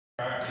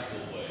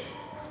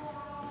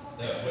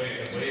a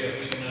way that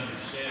we can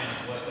understand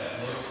what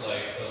that looks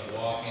like of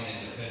walking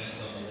in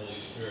dependence on the Holy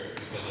Spirit,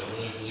 because I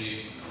really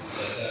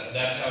believe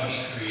that's how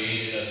He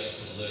created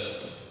us to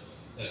live.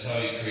 That's how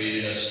He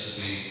created us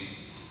to be.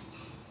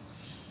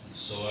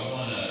 So I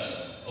want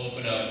to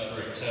open up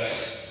for a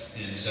text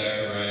in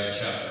Zechariah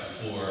chapter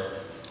 4.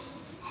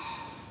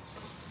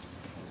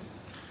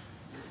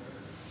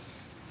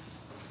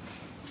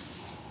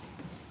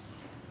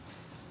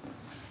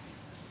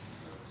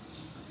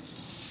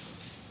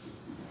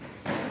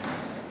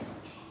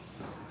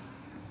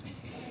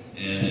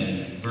 And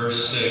in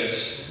verse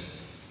 6,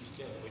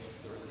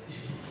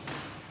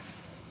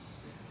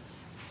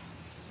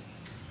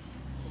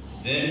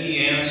 then He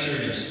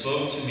answered and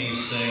spoke to me,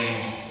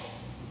 saying,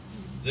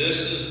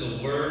 this is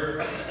the word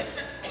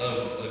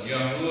of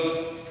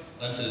Yahuwah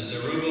unto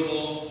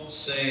Zerubbabel,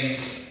 saying,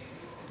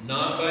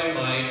 not by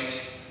might,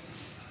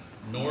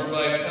 nor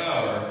by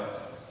power,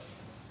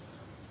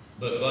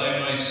 but by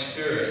my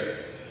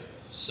Spirit,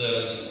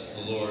 says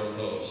the Lord of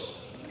hosts.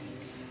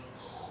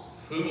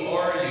 Who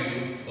are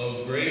you,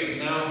 O great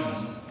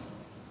mountain?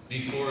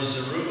 Before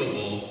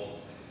Zerubbabel,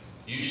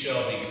 you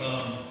shall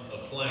become a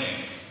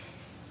plain.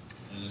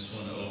 I just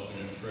want to open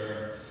in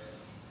prayer.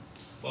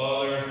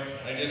 Father,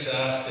 I just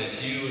ask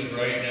that you would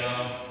right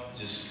now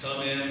just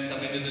come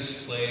into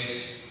this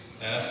place.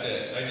 I ask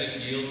that I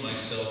just yield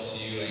myself to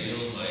you. I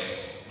yield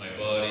my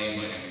body,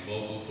 my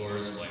vocal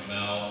cords, my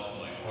mouth,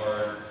 my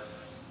heart.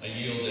 I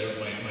yield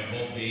my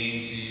whole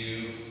being to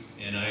you.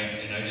 And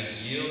I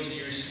just yield to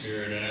your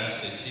Spirit, and I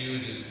ask that you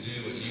would just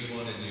do what you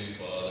want to do,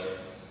 Father.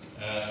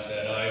 I ask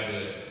that I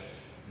would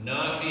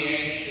not be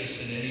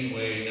anxious in any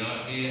way,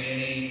 not be in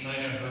any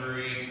kind of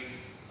hurry,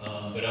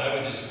 but I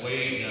would just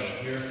wait, and I would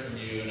hear from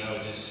you, and I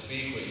would just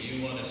speak what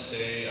you want to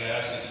say. I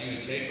ask that you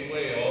would take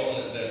away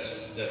all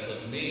that's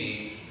of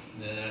me,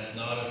 and that's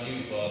not of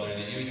you, Father,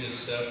 that you would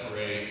just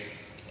separate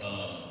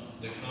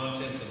the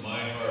contents of my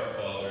heart,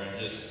 Father, and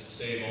just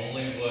save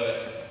only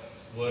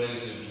what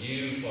is of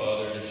you,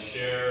 Father, to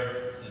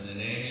share in the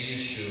name of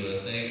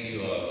Yeshua. Thank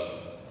you, Abba.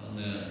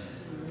 Amen.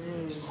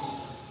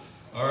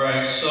 All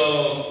right,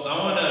 so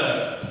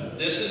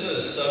this is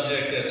a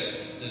subject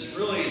that's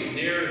really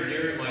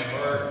near my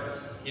heart.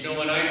 You know,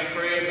 when I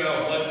pray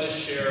about what to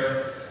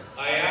share,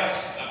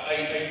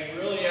 I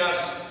really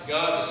ask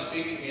God to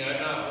speak to me. I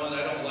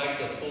don't like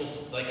to pull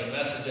like a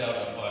message out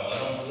of a file. I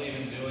don't believe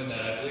in doing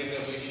that. I believe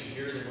that we should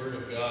hear the word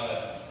of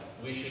God.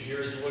 We should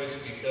hear His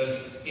voice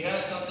because He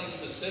has something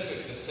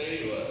specific to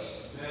say to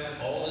us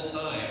all the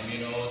time. You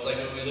know, it's like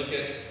when we look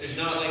at, there's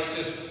not like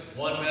just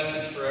one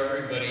message for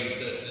everybody.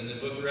 In the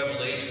book of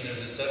Revelation,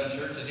 there's the 7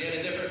 churches. He had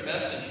a different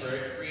message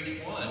for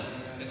each one.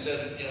 And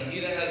said, you know, he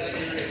that has an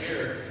ear to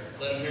hear,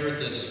 let him hear what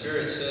the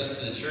Spirit says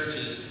to the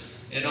churches.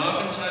 And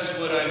oftentimes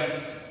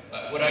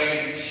what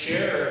I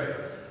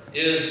share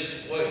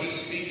is what He's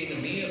speaking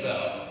to me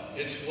about.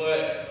 It's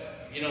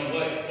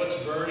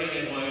what's burning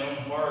in my own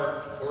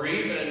heart, or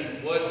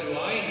even what do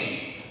I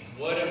need?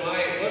 What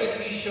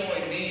is He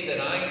showing me that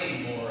I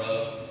need more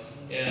of?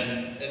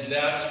 And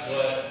that's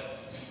what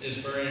is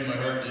burning in my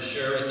heart to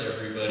share with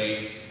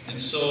everybody. And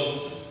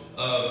so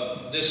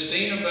this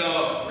thing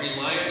about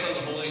reliance on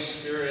the Holy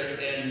Spirit,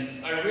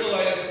 and I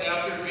realized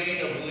after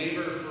being a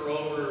believer for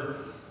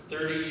over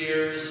 30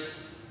 years,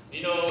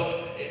 you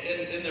know,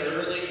 in the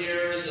early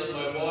years of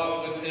my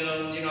walk with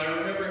Him, you know, I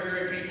remember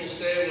hearing people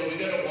say, well, we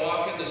got to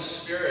walk in the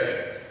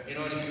Spirit. You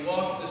know, and if you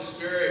walk in the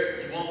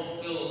Spirit, you won't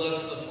fulfill the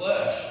lust of the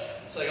flesh.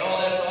 It's like,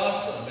 oh, that's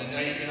awesome.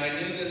 And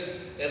I knew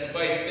this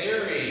by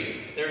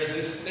theory. There's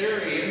this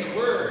theory in the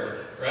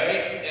Word,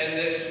 right? And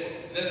this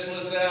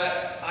was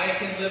that I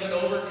can live an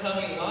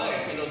overcoming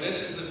life. You know,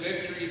 this is the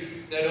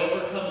victory that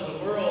overcomes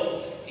the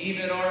world,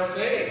 even our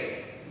faith.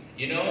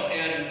 You know,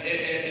 and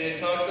it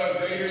talks about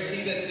greater is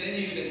He that's in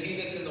you than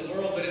he that's in the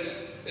world. But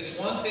it's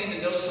one thing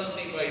to know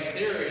something by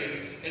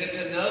theory, and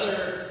it's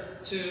another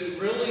to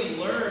really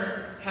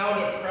learn how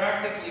to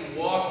practically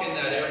walk in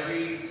that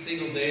every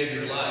single day of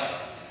your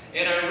life.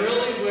 And I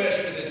really wish,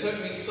 because it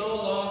took me so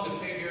long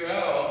to figure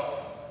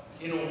out,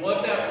 you know,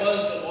 what that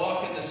was to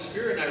walk in the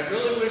Spirit. And I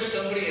really wish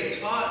somebody had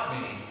taught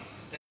me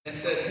and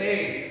said,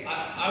 hey,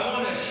 I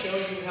want to show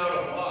you how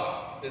to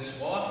walk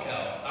this walk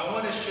out. I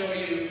want to show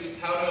you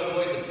how to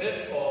avoid the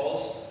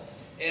pitfalls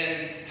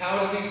and how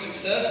to be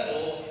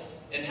successful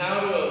and how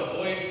to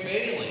avoid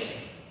failing.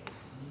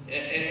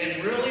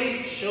 And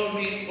really showed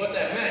me what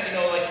that meant. You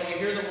know, like when you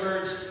hear the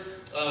words,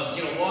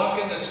 you know,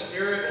 walk in the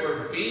Spirit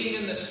or being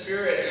in the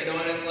Spirit, you know,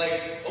 and it's like,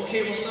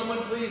 okay, will someone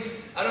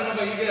please, I don't know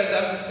about you guys,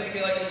 I'm just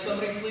thinking like, will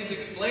somebody please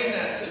explain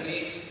that to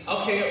me?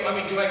 Okay, I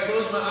mean, do I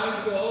close my eyes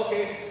and go,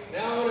 okay,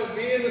 now I want to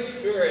be in the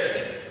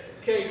Spirit.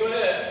 Okay, go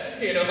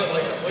ahead. You know,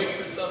 like I'm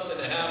waiting for something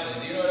to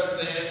happen. Do you know what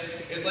I'm saying?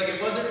 It's like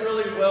it wasn't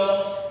really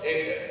well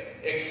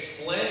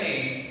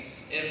explained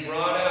and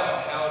brought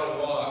out how to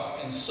walk.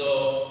 And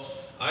so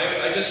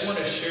I just want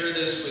to share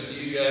this with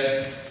you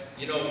guys.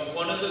 You know,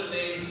 one of the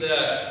things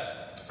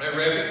that I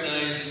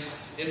recognize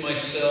in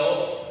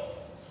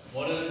myself,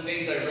 one of the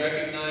things I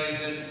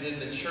recognize in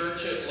the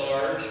church at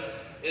large,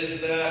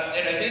 is that,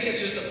 and I think it's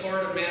just a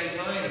part of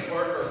mankind, a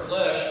part of our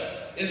flesh,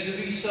 is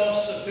to be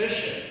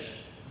self-sufficient.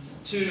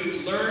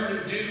 To learn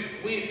to do,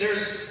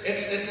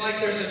 it's like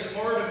there's this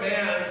part of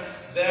man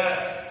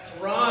that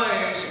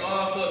thrives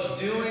off of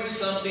doing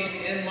something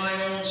in my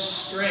own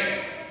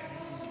strength.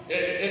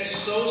 It's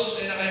so,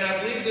 and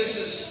I believe this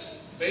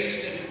is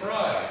based in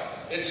pride.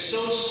 It's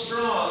so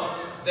strong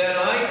that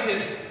I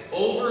can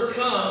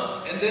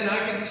overcome, and then I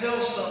can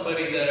tell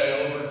somebody that I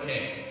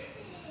overcame.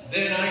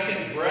 Then I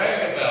can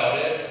brag about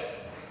it.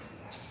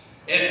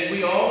 And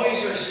we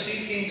always are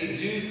seeking to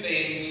do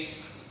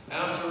things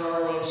after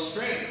our own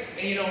strength.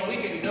 And we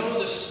can know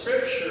the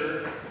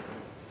Scripture,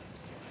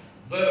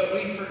 but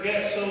we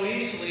forget so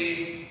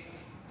easily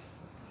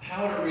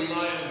how to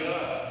rely on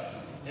God.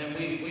 And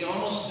we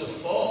almost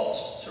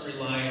default to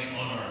relying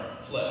on our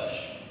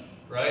flesh,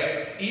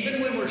 right?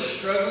 Even when we're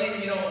struggling,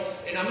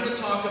 and I'm going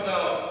to talk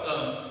about,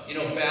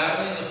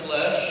 battling the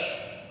flesh.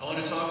 I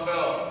want to talk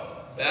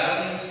about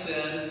battling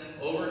sin,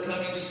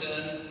 overcoming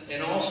sin,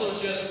 and also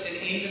just in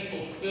even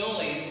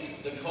fulfilling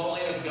the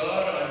calling of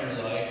God on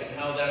your life and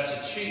how that's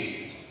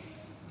achieved.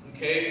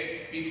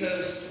 Okay?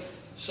 Because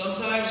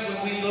sometimes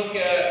when we look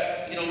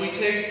at, we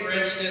take, for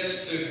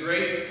instance, the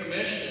Great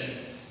Commission,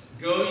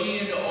 go ye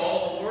into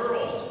all the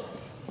world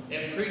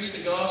and preach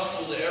the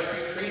gospel to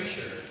every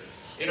creature.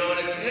 And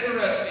it's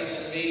interesting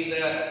to me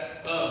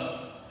that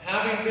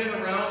having been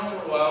around for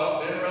a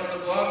while, been around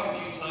the block a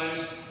few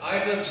times,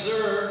 I've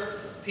observed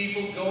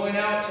people going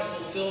out to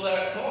fulfill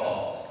that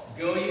call.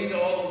 Go ye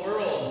into all the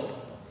world.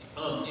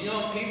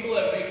 People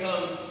have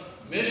become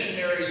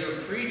missionaries or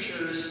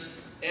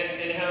preachers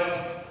and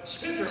have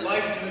spent their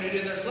life doing it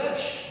in their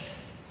flesh.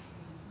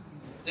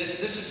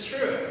 This is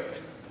true.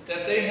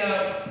 That they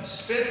have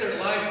spent their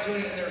life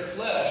doing it in their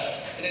flesh.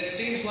 And it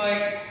seems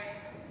like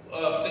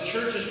the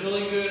church is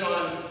really good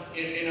on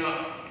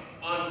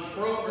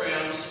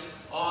programs,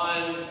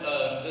 on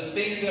the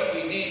things that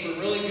we need. We're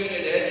really good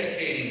at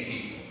educating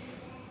people.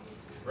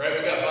 Right?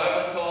 We've got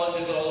Bible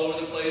colleges all over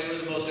the place. We're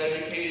the most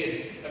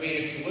educated,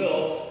 if you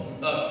will,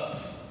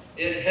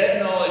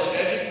 head knowledge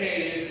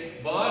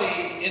educated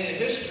body in the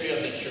history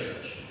of the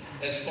church.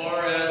 As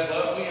far as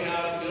what we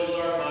have filled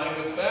our mind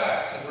with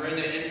facts. And we're in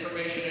the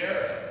information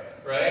era.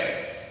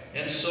 Right?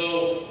 And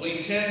so we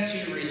tend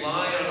to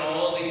rely on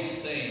all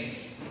these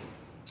things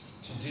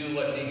to do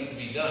what needs to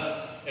be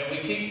done. And we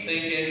keep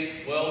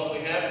thinking, well, if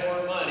we had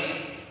more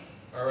money,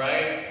 all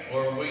right,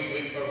 or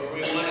we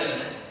want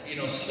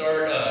to,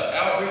 start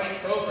outreach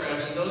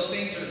programs, and those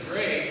things are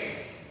great,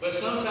 but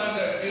sometimes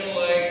I feel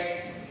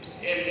like,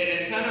 and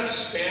it kind of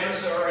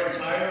spans our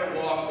entire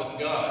walk with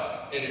God.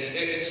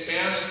 It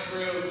spans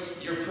through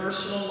your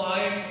personal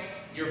life,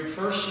 your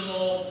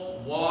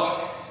personal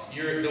walk,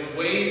 the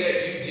way that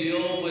you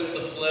deal with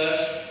the flesh,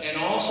 and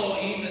also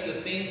even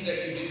the things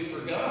that you do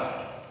for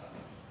God,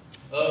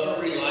 of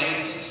a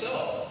reliance in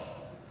self.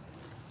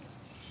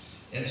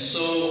 And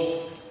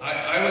so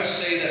I would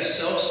say that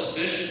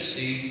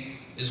self-sufficiency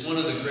is one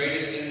of the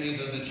greatest enemies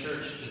of the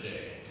church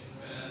today.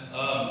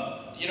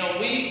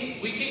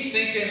 We keep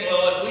thinking,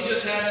 well, if we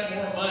just had some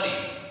more money,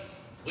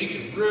 we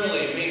could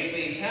really make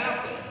things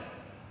happen.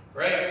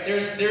 Right?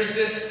 There's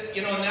this,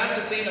 and that's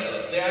the thing,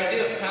 the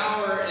idea of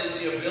power is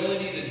the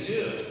ability to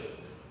do.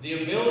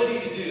 The ability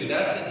to do,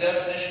 that's the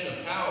definition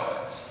of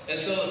power. And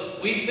so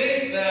we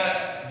think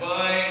that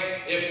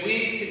if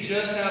we could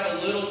just have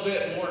a little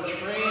bit more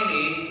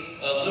training,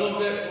 a little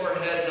bit more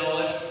head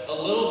knowledge, a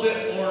little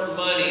bit more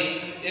money,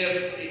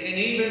 and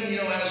even,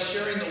 as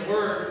sharing the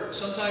word,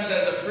 sometimes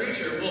as a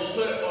preacher, we'll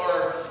put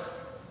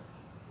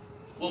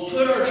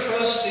our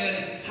trust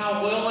in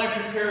how well I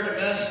prepared a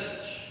message.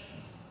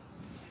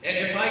 And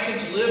if I can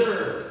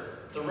deliver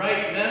the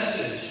right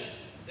message,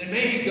 then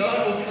maybe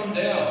God will come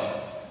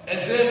down.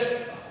 As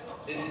if,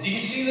 do you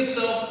see the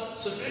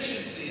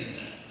self-sufficiency in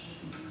that?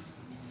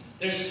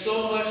 There's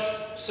so much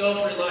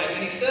self-reliance.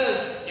 And he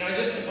says, I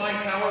just define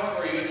power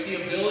for you. It's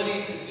the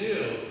ability to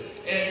do.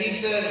 And he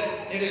said,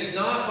 it is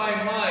not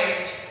by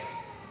might,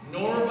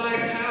 nor by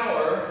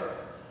power,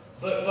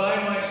 but by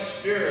my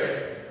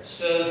Spirit,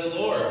 says the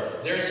Lord.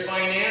 There's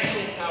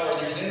financial power.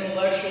 There's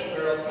intellectual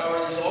power.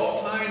 There's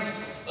all kinds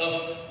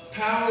of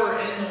power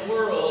in the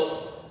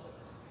world,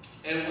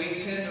 and we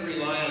tend to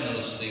rely on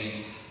those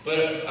things.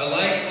 But I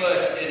like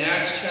what in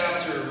Acts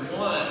chapter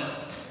 1,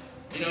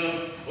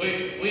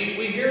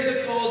 we hear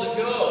the call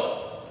to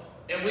go,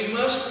 and we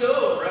must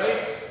go,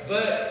 right?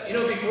 But,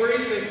 before he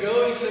said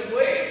go, he said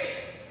wait.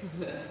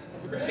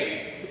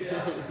 Right?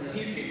 Yeah.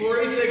 Before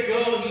he said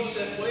go, he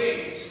said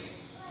wait.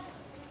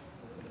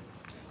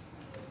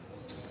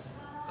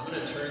 I'm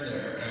going to turn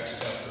there, Acts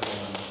chapter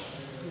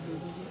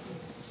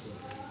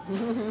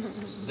 1.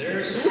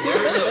 There's a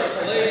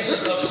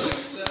place of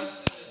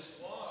success in this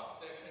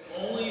walk that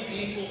can only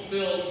be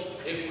fulfilled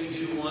if we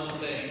do one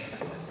thing.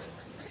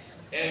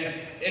 And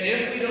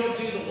if we don't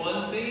do the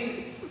one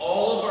thing,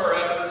 all of our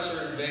efforts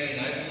are in vain.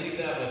 I believe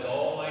that with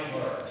all my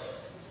heart.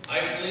 I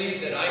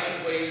believe that I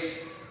could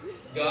waste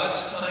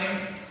God's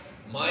time,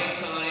 my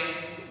time,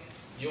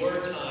 your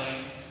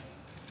time,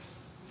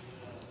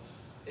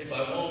 if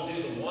I won't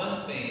do the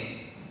one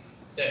thing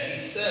that he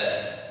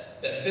said,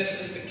 that this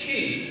is the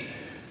key,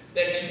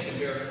 that you can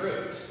bear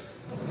fruit.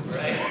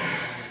 Right?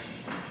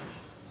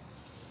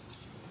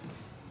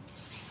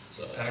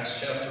 So Acts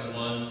chapter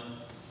 1.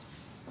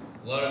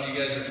 A lot of you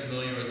guys are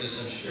familiar with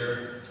this, I'm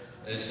sure.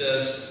 It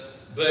says,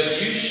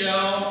 "But you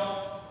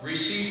shall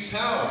receive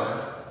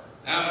power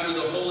after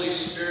the Holy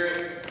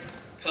Spirit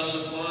comes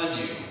upon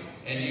you,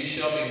 and you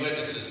shall be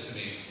witnesses to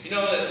me." You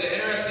know, the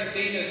interesting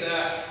thing is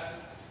that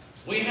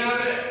we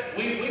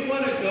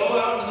want to go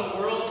out in the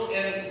world,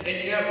 and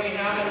yet we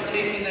haven't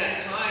taken that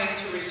time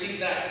to receive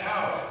that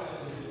power.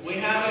 We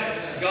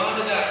haven't gone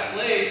to that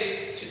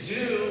place to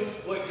do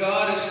what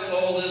God has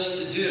called us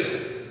to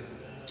do.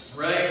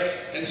 Right?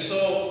 And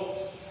so,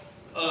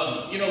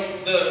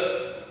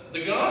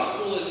 the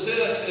gospel is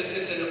this.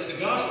 The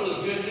gospel is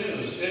good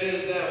news. It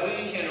is that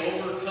we can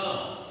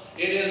overcome.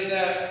 It is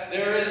that we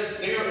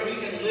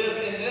can live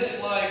in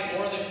this life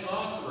more than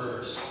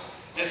conquerors.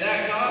 And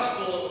that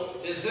gospel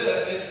is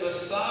this. It's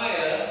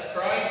Messiah,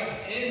 Christ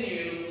in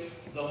you,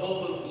 the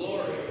hope of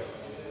glory.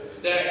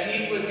 That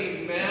he would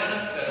be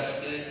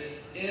manifested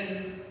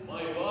in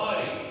my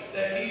body.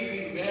 That he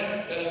be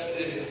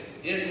manifested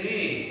in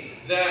me.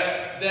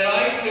 That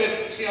I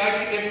could,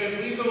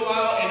 if we go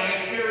out and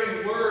I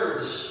carry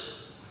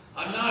words,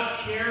 I'm not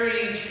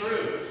carrying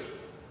truth.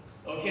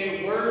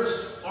 Okay,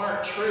 words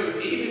aren't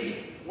truth. Even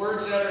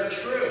words that are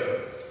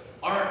true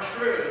aren't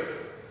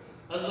truth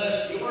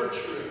unless you're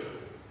true.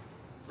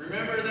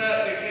 Remember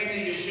that? They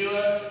came to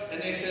Yeshua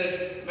and they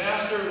said,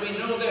 "Master, we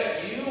know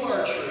that you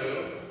are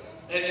true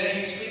and that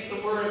you speak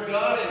the word of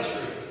God in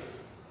truth."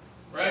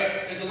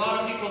 Right? There's a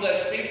lot of people that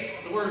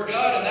speak the word of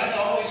God and that's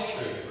always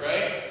truth,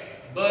 right?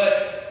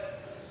 But,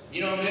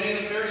 many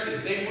of the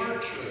Pharisees, they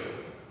weren't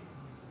true.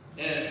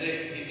 And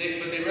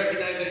but they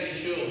recognized that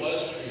Yeshua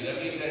was true.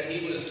 That means that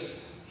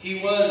he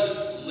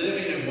was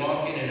living and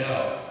walking it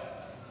out.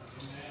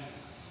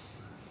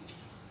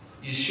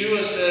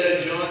 Yeshua said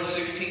in John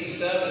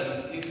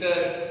 16:7, he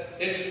said,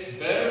 "It's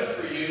better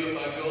for you if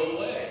I go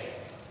away."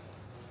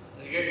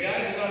 The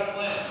guy's got a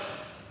plan.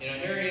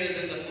 Here he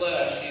is in the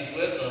flesh. He's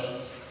with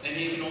them. And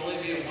he can only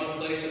be in one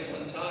place at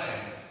one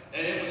time.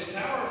 And it was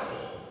powerful.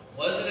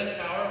 Wasn't it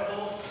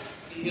powerful?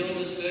 He healed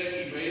the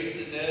sick. He raised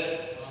the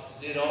dead.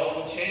 He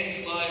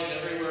changed lives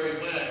everywhere he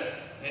went.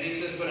 And he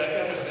says, "But I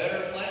got a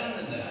better plan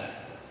than that."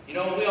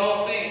 We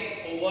all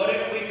think, well, what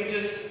if we could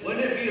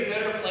wouldn't it be a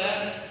better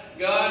plan,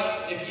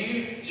 God, if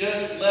you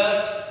just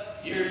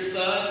left your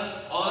son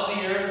on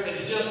the earth and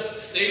you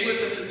just stayed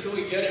with us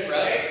until we get it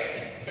right?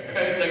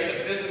 Right? Like the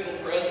physical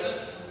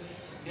presence.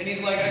 And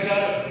he's like, "I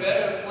got a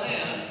better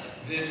plan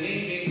than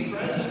me being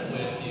present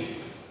with you."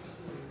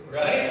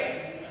 Right?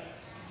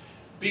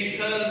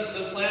 Because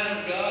the plan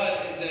of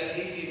God is that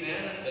he be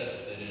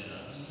manifested in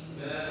us.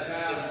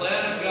 The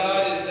plan of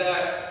God is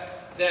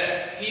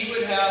that he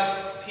would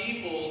have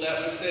people that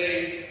would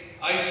say,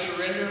 "I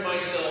surrender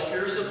myself.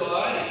 Here's a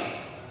body.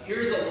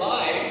 Here's a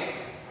life.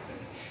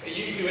 And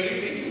you can do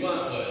anything you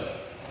want with.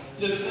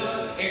 Just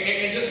come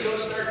and just go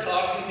start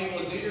talking to people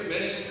and do your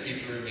ministry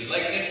through me."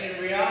 Like in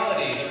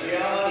reality,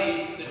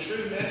 the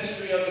true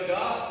ministry of the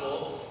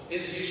gospel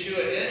is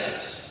Yeshua in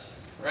us.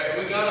 Right?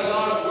 We got a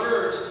lot of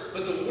words,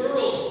 but the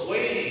world's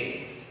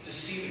waiting to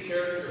see the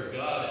character of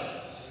God in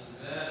us.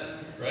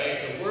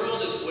 Right? The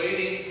world is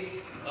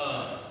waiting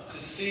to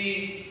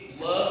see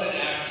love in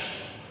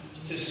action,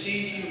 to see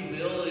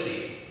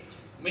humility.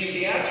 I mean,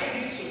 the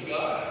attributes of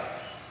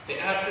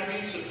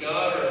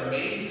God are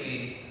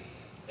amazing.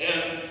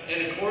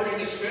 And according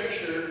to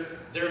Scripture,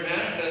 they're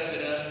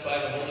manifested in us by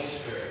the Holy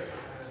Spirit.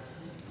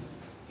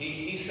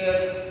 He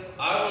said,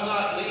 "I will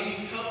not leave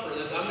you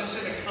comfortless." I'm going to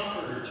send a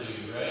comforter to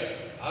you, right?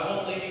 "I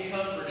won't leave you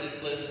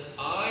comfortless.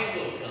 I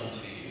will come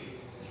to you."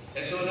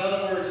 And so in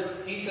other words,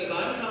 he says,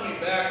 "I'm coming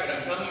back, but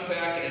I'm coming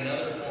back in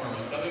another form.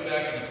 I'm coming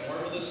back in the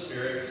form of the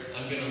Spirit.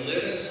 I'm going to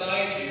live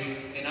inside you,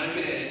 and I'm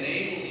going to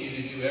enable you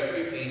to do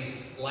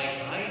everything like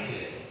I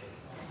did.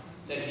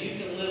 That you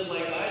can live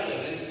like I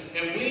live."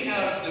 And we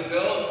have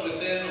developed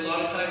within, a lot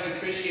of times in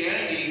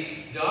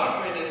Christianity,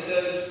 doctrine that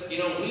says, we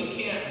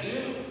can't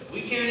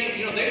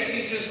even, they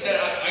teach us that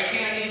I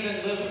can't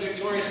even live a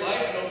victorious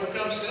life and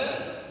overcome sin.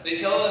 They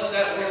tell us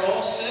that we're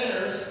all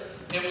sinners,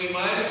 and we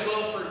might as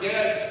well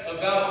forget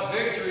about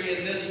victory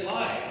in this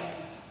life.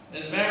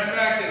 As a matter of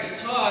fact,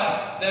 it's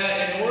taught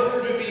that in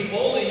order to be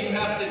holy, you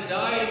have to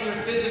die in your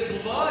physical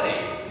body.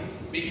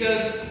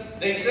 Because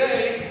they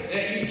say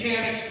that you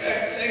can't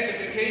expect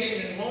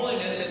sanctification and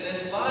holiness in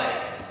this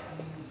life.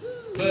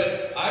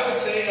 But I would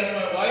say, as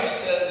my wife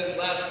said this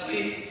last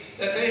week,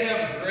 that they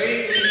have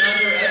greatly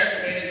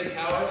underestimated the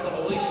power of the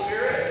Holy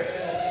Spirit.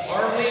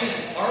 Are we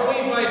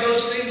by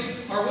those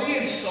things, are we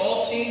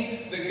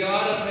insulting the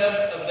God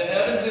of the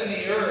heavens and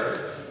the earth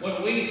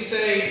when we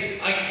say,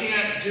 "I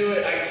can't do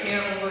it, I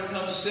can't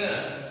overcome sin"?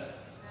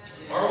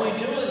 Are we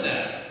doing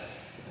that?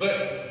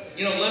 But,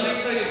 let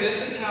me tell you,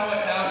 this is how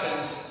it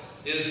happens,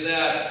 is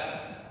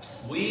that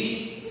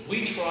we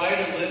try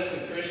to live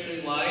the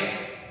Christian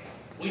life.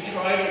 We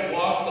try to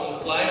walk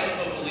the life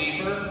of a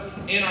believer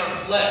in our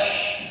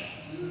flesh.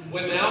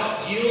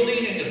 without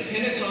yielding and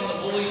dependence on the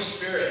Holy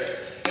Spirit.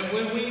 And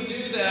when we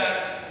do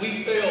that,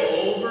 we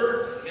fail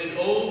over and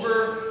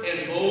over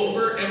and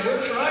over, and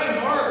we're trying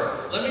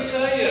hard. Let me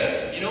tell you,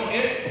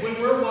 when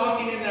we're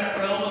walking in that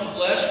realm of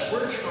flesh,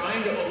 we're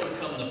trying to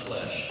overcome the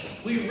flesh.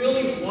 We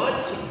really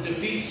want to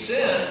defeat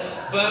sin,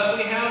 but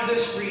we have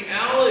this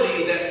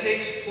reality that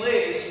takes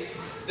place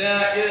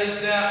that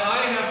is that I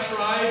have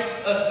tried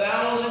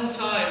 1,000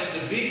 times to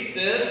beat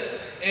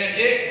this, and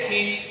it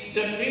keeps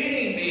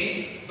defeating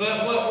me.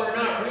 But what we're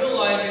not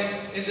realizing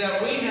is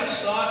that we have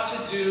sought to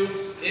do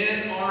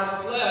in our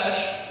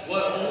flesh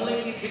what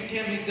only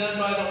can be done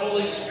by the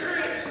Holy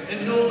Spirit.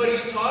 And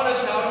nobody's taught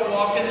us how to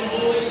walk in the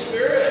Holy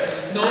Spirit.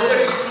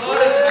 Nobody's taught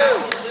us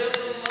how to live the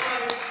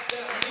life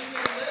that we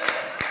can live.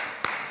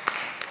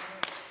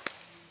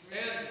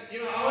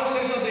 And, I want to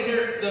say something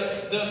here.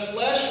 The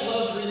flesh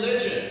loves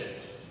religion.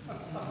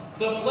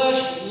 The flesh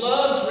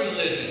loves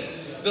religion.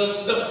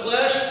 The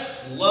flesh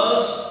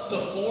loves the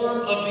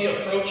form of the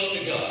approach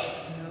to God.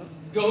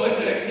 Go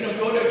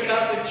to a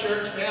Catholic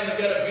church, man, they've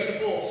got a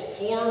beautiful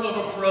form of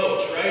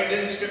approach, right?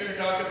 Didn't Scripture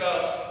talk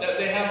about that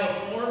they have a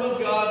form of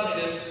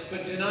godliness,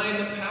 but denying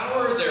the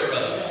power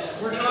thereof?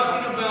 We're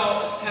talking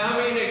about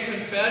having a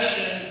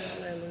confession,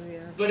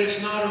 but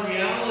it's not a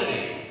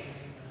reality.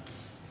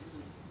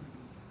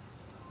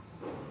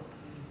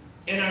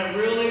 And I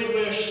really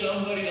wish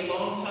somebody a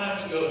long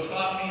time ago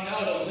taught me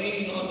how to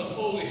lean on the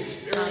Holy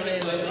Spirit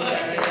in my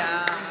life.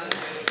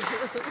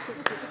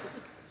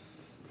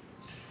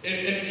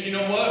 And you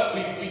know what?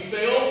 We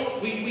fail.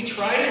 We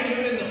try to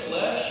do it in the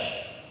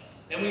flesh,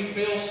 and we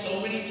fail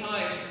so many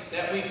times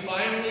that we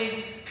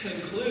finally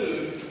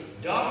conclude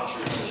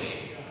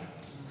doctrinally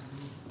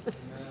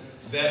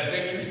that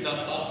victory is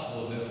not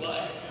possible in this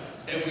life.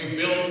 And we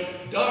build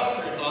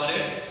doctrine on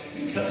it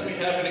because we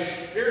haven't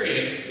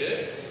experienced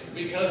it,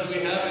 because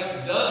we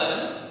haven't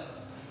done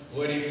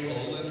what He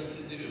told us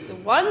to do. The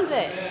one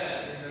thing.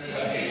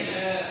 Right?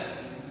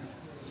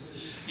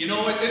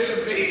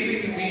 It's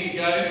amazing to me,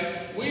 guys.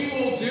 We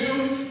will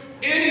do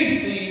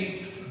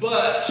anything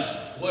but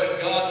what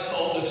God's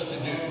called us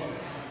to do.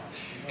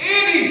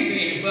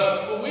 Anything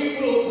but we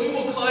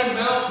will climb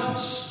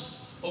mountains.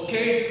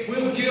 Okay?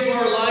 We'll give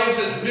our lives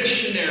as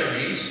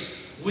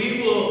missionaries.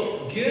 We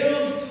will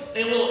give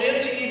and we'll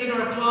empty even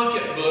our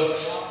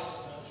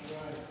pocketbooks.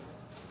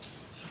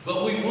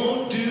 But we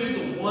won't do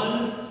the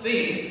one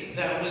thing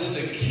that was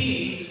the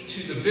key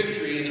to the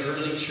victory in the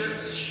early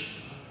church.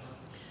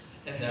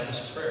 And that was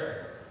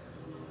prayer.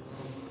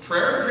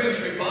 Prayer brings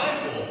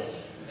revival.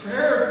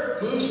 Prayer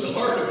moves the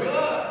heart of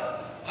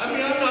God. I'm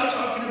not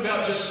talking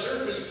about just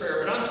surface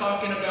prayer, but I'm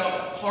talking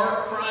about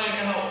heart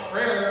crying out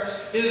prayer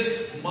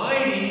is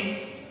mighty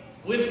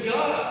with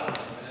God.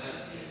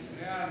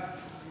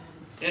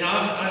 And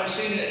I'm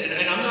seeing it,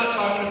 and I'm not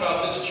talking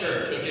about this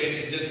church,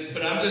 okay?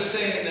 But I'm just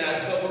saying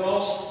that, but we're all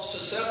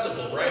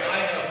susceptible, right? I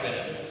have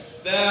been.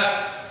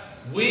 That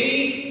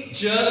we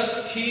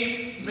just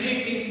keep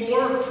making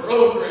more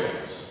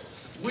programs.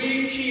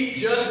 We'll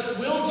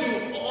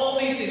do all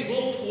these things.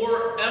 We'll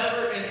pour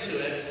effort into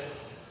it.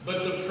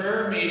 But the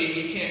prayer meeting,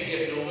 you can't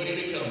get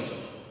nobody to come to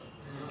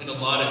in a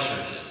lot of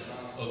churches,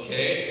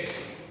 okay?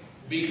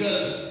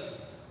 Because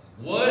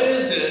what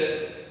is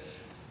it?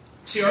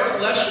 See, our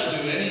flesh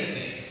will do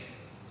anything.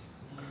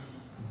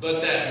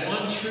 But that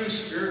one true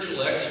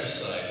spiritual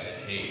exercise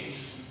it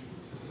hates.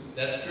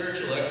 That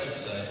spiritual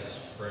exercise is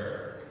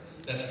prayer.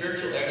 That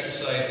spiritual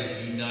exercise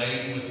is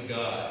uniting with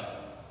God.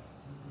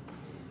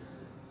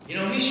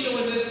 He's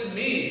showing this to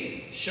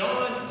me.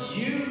 Sean,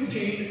 you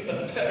need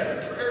a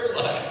better prayer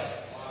life.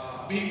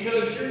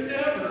 Because you're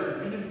never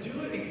going to do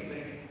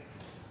anything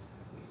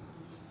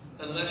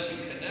unless you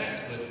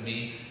connect with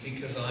me,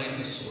 because I'm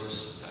the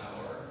source of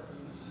power.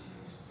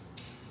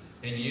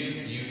 And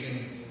you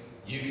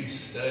can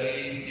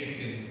study,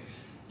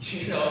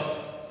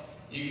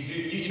 you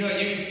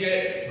can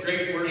get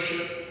great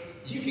worship.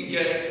 You can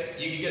get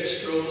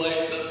strobe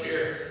lights up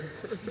here.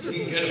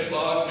 You can get a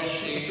fog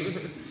machine.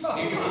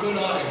 You can put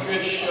on a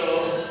good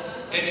show.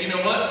 And you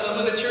know what? Some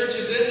of the church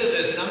is into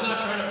this, and I'm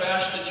not trying to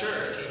bash the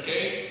church,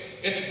 okay?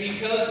 It's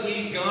because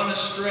we've gone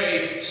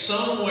astray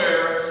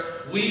somewhere.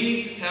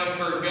 We have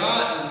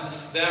forgotten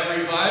that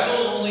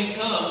revival only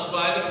comes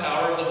by the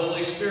power of the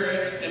Holy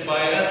Spirit and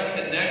by us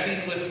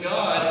connecting with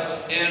God.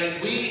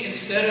 And we,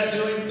 instead of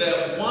doing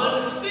that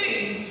one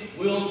thing,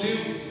 will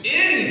do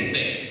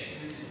anything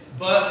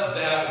but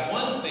that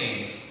one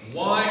thing.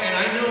 Why? And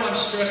I know I'm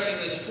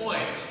stressing this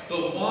point,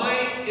 but why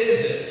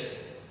is it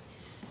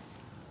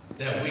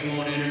that we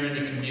won't enter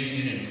into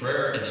communion and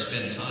prayer and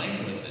spend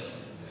time with Him?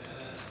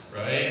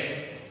 Right?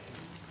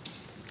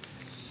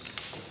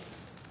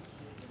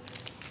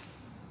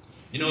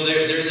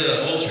 There's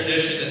an old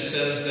tradition that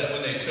says that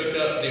when they took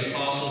up the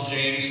Apostle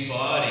James'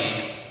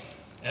 body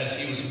as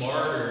he was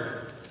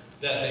martyred,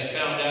 that they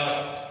found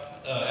out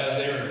as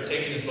they were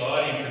taking his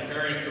body and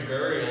preparing for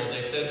burial,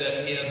 they said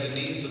that he had the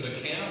knees of a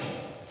camel.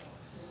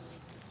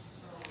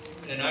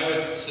 And I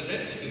would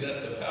submit to you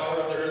that the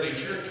power of the early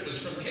church was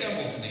from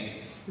camel's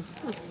knees.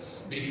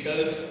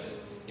 Because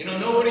You know,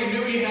 nobody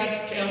knew he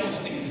had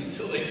camel's knees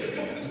until they took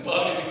up his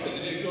body, because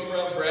he didn't go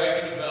around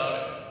bragging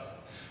about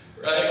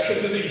it. Right?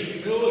 Because of the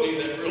humility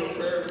that real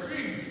prayer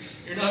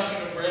brings. You're not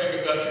going to brag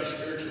about your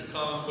spiritual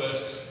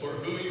conquest or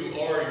who you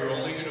are. You're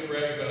only going to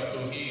brag about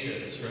who he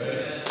is,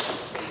 right?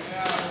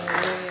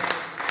 Yeah.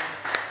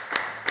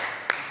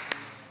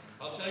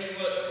 I'll tell you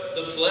what,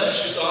 the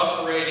flesh is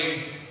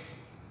operating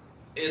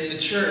in the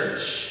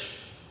church.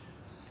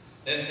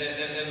 And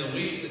the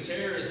wheat and the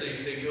tares,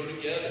 they go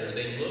together.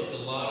 They look a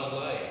lot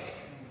alike.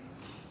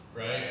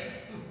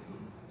 Right?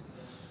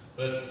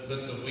 But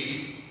the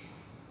wheat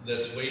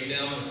that's weighed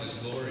down with his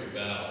glory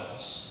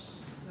bows.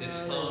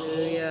 It's humble.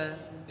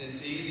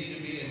 It's easy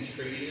to be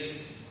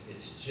entreated.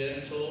 It's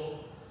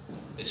gentle.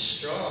 It's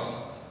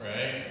strong,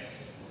 right?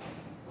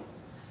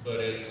 But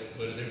there's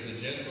a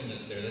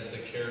gentleness there. That's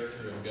the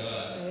character of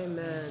God.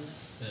 Amen.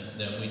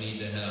 That we need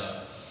to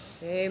have.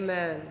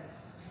 Amen.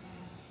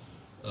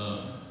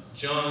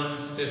 John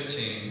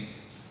 15.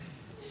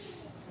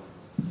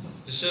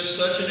 It's just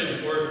such an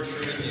important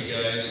truth, you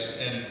guys.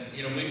 And,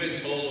 you know, we've been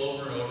told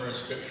over and over in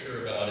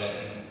Scripture about it.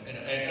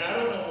 And I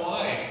don't know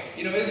why.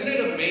 You know, isn't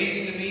it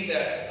amazing to me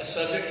that a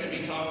subject can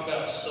be talked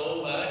about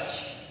so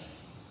much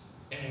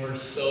and we're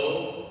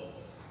so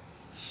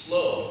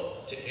slow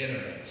to enter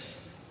it?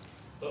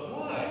 But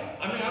why?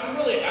 I mean, I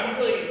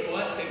really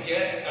want to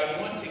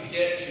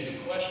get you to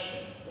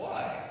question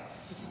why.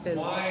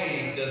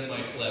 Why does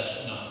my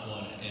flesh not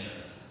want to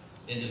enter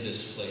into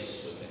this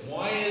place with him?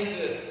 Why is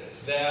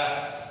it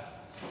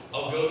that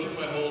I'll go through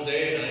my whole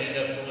day and I end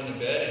up going to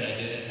bed and I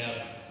didn't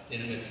have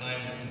intimate time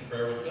in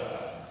prayer with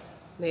God?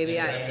 Maybe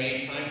I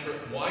made time for.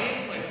 Why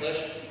is my flesh?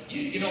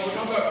 You know, we're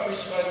talking about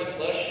crucified the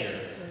flesh here.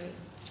 Right.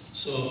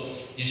 So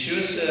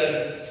Yeshua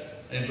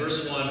said in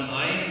verse 1,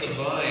 I am the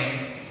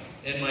vine,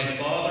 and my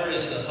Father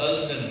is the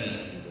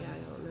husbandman. Yeah, I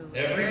don't know.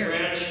 Every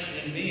branch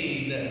in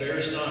me that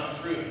bears not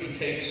fruit, he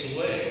takes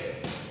away.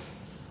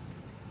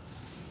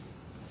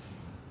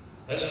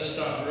 Let's just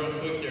stop real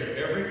quick there.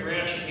 Every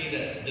branch in me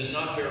that does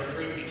not bear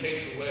fruit, he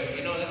takes away.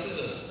 You know, this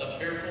is a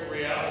fearful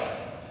reality.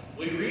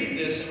 We read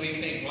this and we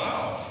think,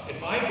 wow,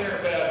 if I bear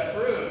bad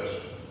fruit,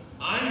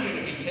 I'm going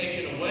to be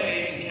taken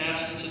away and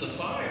cast into the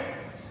fire.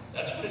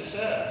 That's what it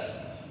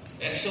says.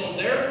 And so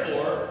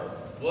therefore,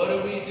 what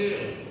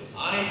do?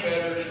 I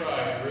better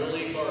try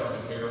really hard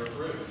to bear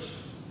fruit.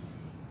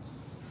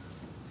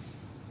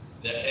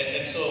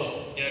 And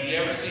so, you know, have you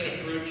ever seen a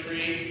fruit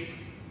tree?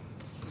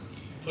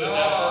 Put an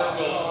effort and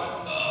go,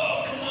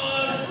 oh, come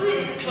on,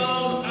 fruit,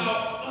 come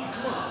out.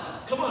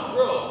 Oh, come on,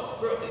 grow.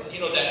 You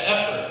know, that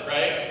effort,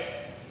 right?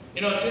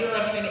 You know, it's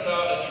interesting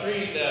about a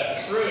tree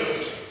that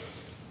fruit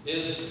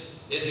is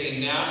a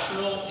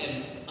natural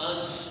and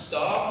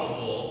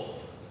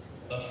unstoppable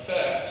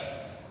effect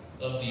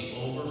of the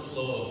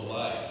overflow of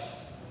life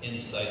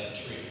inside the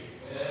tree.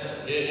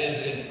 It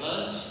is an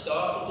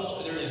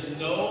unstoppable, there is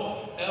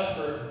no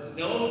effort,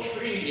 no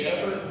tree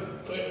ever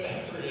put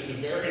effort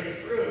into bearing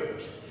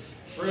fruit.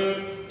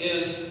 Fruit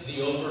is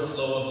the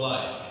overflow of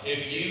life.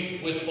 If you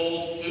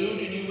withhold food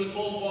and you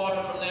withhold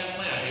water from that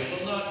plant, it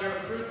will not bear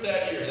fruit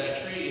that year.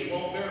 That tree, it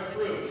won't bear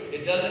fruit.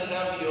 It doesn't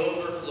have the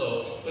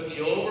overflow. But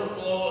the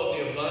overflow of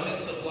the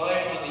abundance of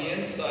life on the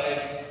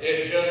inside,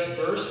 it just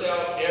bursts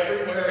out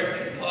everywhere it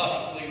can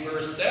possibly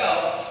burst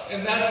out.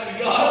 And that's the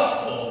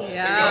gospel.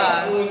 Yeah. The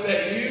gospel is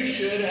that you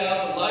should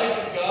have the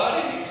life of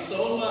God in you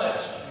so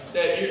much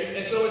that you.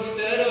 And so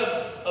instead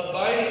of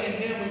abiding in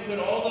Him, we put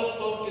all the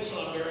focus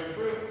on bearing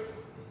fruit.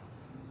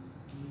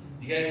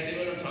 You guys see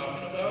what I'm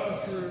talking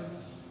about?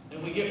 Mm-hmm.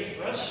 And we get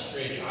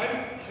frustrated.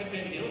 I've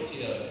been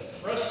guilty of it.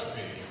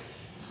 Frustrated.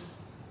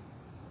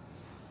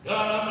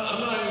 God, I'm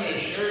not even going to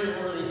share your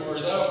word anymore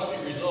because I don't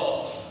see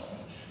results.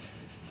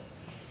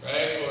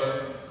 Right?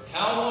 Or,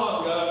 how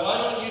long, God? Why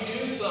don't you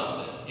do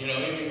something? You know,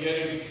 even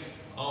getting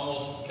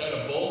almost kind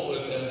of bold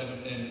with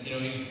him. And you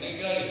know, thank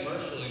God he's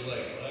merciful. He's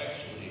like, well,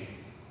 actually,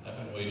 I've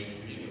been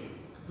waiting for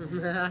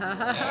you.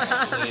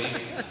 Actually,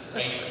 I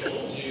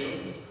told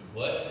you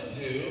what to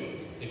do.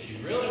 If you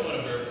really want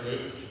to bear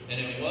fruit, and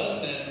it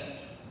wasn't,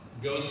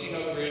 go see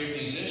how great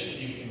a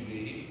musician you can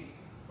be,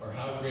 or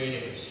how great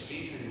of a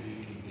speaker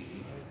you can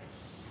be.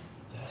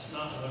 That's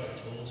not what I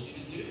told you to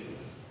do.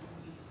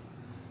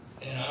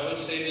 And I would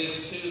say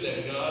this too,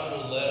 that God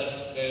will let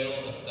us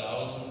fail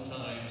 1,000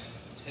 times,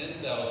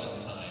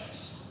 10,000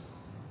 times,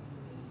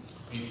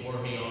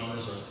 before He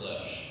honors our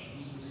flesh.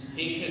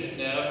 He could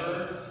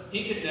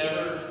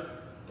never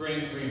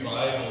bring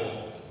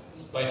revival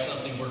by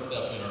something worked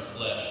up in our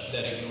flesh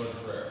that ignored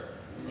prayer.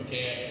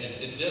 Okay?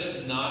 It's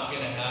just not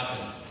going to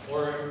happen.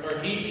 Or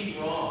he'd be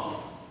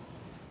wrong.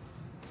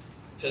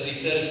 Because He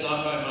said it's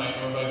not by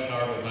might nor by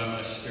power, but by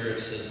my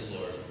Spirit, says the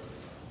Lord.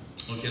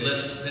 Okay,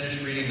 let's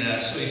finish reading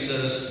that. So He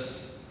says,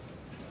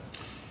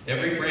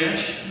 every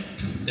branch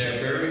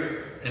that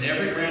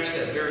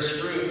bears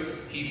fruit,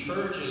 He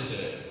purges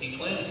it. He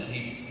cleanses it.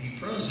 He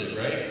prunes it,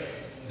 right?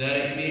 That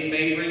it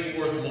may bring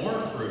forth more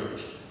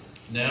fruit.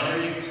 Now are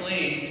you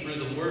clean through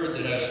the word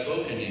that I've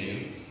spoken to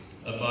you?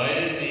 Abide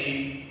in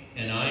me,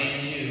 and I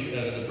in you,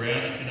 as the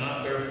branch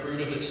cannot bear fruit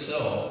of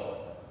itself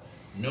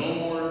no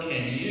more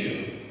can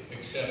you,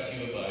 except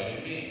you abide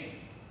in me.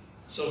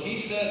 So he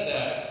said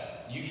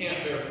that you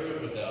can't bear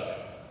fruit without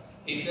him.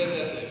 He said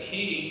that the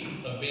key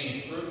of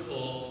being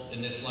fruitful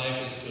in this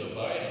life is to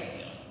abide in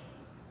him.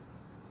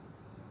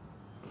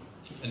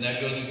 And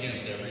that goes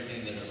against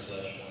everything that our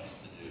flesh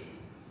wants to do.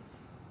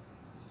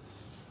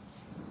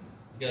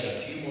 I've got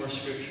a few more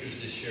scriptures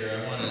to share.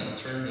 I want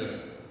to turn to,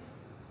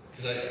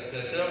 because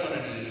I said I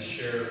wanted to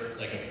share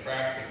like a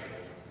practical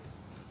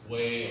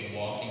way of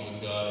walking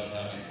with God and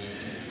having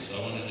victory. So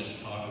I want to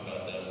just talk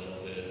about that a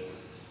little bit.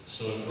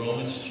 So in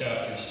Romans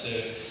chapter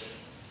 6,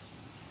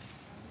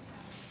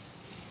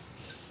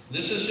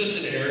 this is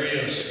just an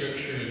area of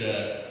scripture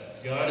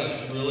that God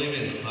has really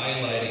been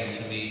highlighting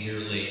to me here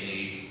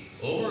lately,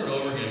 over and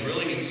over again.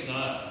 Really, it's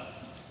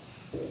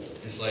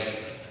like, I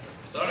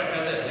thought I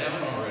had that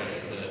down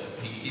already, but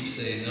he keeps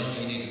saying, no,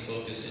 you need to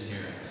focus in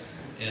here.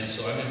 And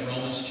so I'm in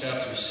Romans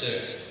chapter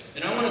 6.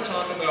 And I want to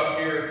talk about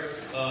here,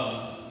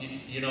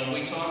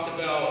 we talked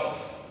about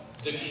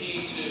the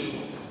key to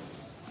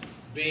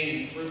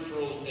being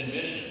fruitful in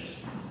missions.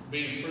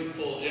 Being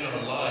fruitful in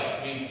our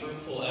life, being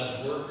fruitful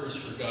as workers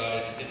for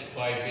God. It's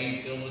by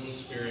being filled with the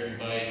Spirit and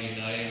by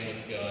uniting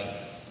with God.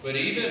 But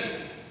even,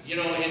 in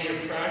your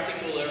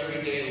practical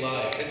everyday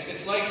life,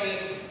 it's like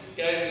this,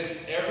 guys,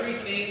 it's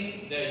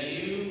everything that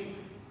you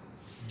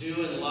do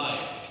in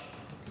life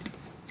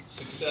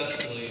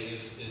successfully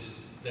is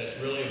that's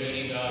really of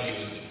any value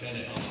is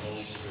dependent on the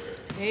Holy Spirit.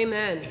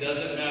 Amen. It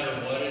doesn't matter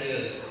what it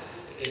is.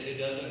 It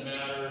doesn't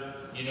matter,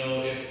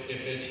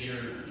 if it's your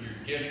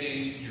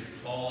giftings, your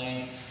calling,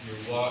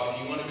 your walk.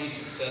 If you want to be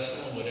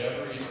successful in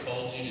whatever He's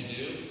called you to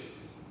do,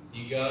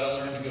 you got to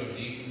learn to go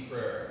deep in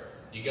prayer.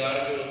 You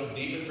got to go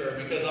deep in prayer.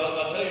 Because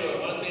I'll tell you what,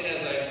 one thing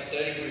as I've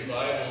studied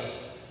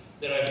revivals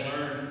that I've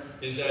learned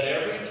is that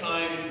every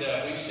time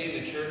that we've seen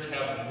the church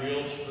have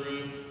real,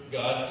 true,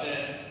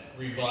 God-sent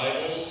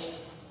revivals,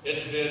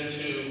 it's been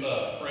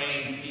to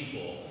praying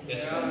people.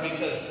 It's been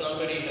because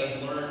somebody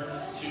has learned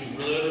to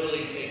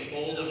literally take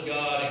hold of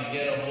God and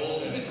get a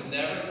hold of Him. It's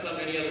never come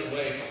any other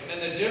way.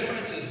 And the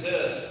difference is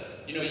this.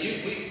 You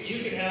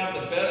can have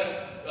the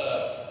best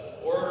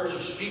orators or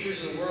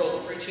speakers in the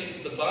world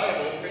preaching the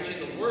Bible, preaching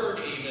the Word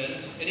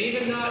even, and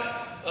even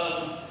not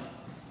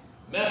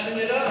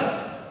messing it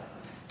up.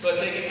 But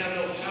they can have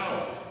no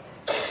power.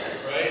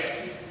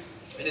 Right?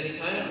 And it's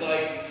kind of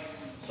like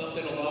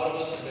something a lot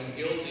of us have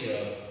been guilty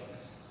of.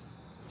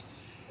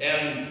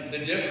 And the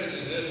difference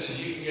is this, is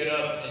you can get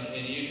up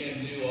and you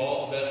can do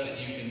all the best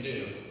that you can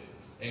do.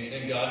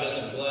 And God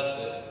doesn't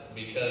bless it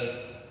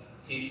because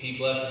He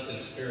blesses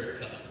His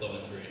Spirit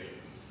flowing through you.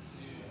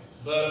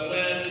 But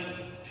when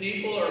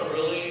people are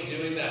really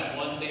doing that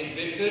one thing,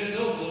 because there's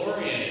no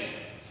glory in it.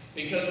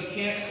 Because we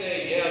can't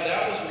say, yeah,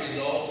 that was a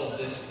result of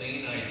this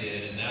thing I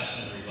did, and that's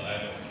when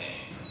revival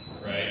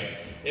came. Right?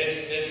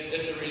 It's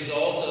a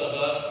result of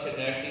us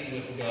connecting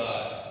with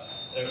God.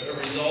 A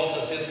result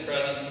of His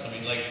presence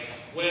coming. Like,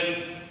 when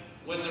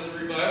the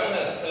revival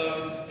has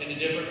come into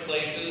different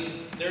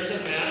places, there's a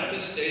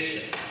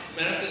manifestation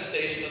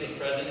of the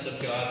presence of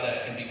God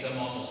that can become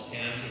almost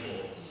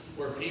tangible,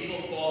 where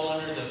people fall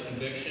under the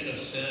conviction of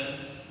sin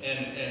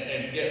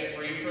and get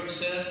free from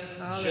sin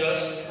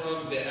just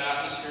from the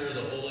atmosphere of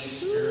the Holy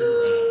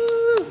Spirit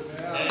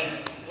around.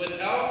 And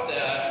without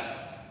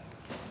that,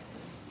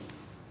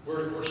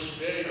 we're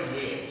spinning our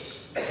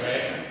wheels,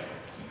 right?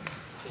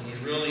 So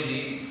we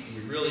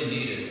really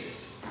need it.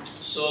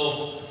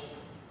 So.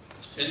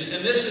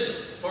 And this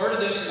is, part of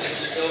this is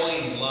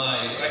expelling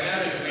lies. I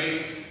had a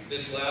dream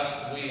this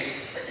last week,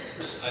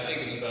 I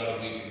think it was about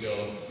a week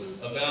ago,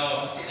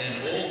 about an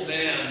old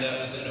man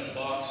that was in a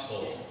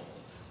foxhole.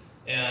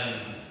 And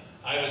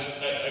I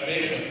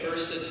made a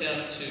first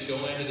attempt to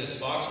go into this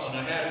foxhole, and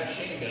I had a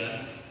machine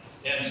gun.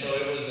 And so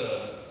it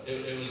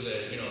was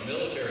a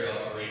military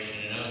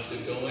operation, and I was to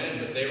go in,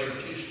 but they were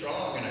too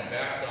strong, and I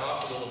backed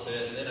off a little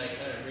bit, and then I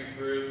kind of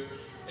regrouped.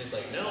 It's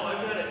like, no,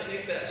 I've got to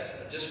take that.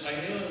 I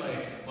knew in my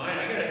mind,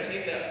 I got to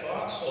take that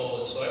foxhole.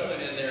 And so I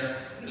went in there.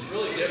 It was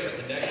really different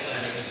the next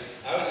time.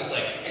 I was just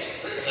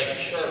like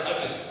sharp. I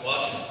was just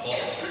watching it fall,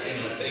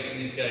 taking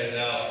these guys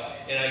out.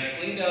 And I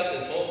cleaned out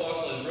this whole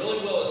foxhole. It was really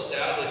well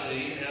established. It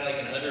even had like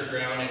an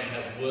underground, and it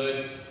had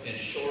wood and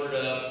shored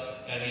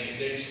up. I mean,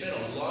 they'd spent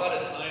a lot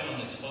of time on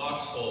this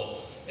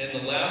foxhole. And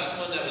the last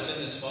one that was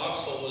in this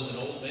foxhole was an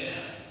old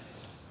man.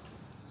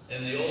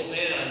 And the old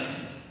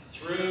man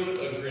threw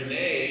a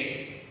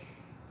grenade.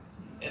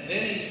 And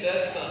then he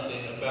said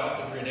something about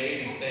the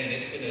grenade. He's saying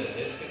it's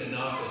gonna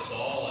knock us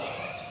all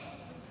out,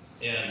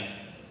 and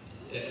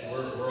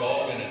we're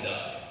all gonna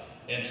die.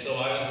 And so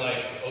I was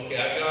like, okay,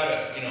 I've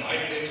got to,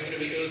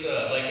 it was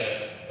like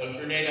a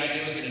grenade I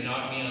knew was gonna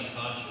knock me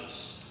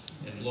unconscious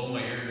and blow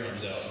my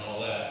eardrums out and all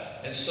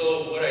that. And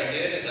so what I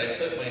did is I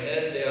put my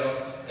head down,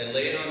 I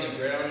laid on the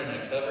ground, and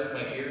I covered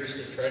my ears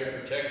to try to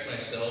protect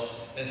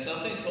myself. And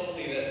something told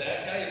me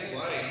that guy's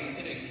lying. He's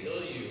gonna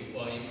kill you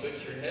while you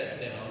put your head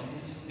down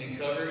and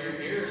cover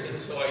your ears. And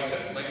so I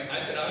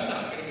said, I'm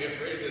not going to be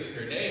afraid of this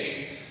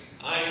grenade.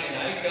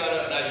 I got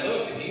up and I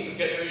looked, and he was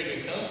getting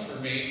ready to come for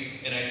me,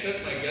 and I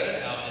took my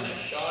gun out and I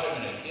shot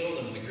him and I killed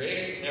him. And the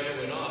grenade never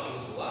went off. It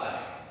was a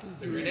lie.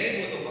 The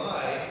grenade was a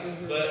lie,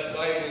 but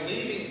by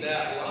believing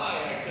that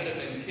lie, I could have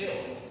been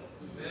killed.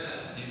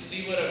 You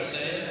see what I'm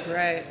saying?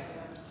 Right.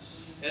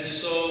 And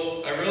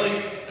so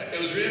it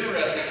was really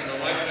interesting. My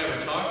wife and I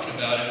were talking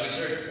about it. We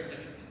started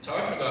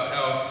talking about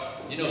how,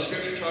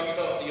 Scripture talks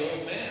about the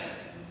old man.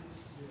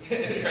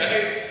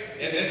 Right?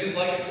 And this is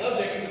like a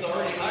subject he was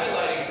already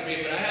highlighting to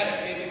me, but I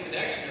hadn't made the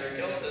connection.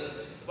 Raquel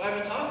says, the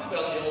Bible talks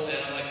about the old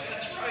man. I'm like,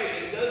 that's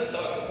right, it does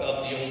talk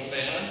about the old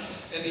man.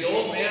 And the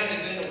old man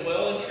is in a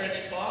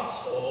well-entrenched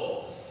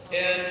foxhole.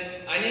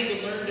 And I need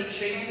to learn to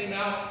chase him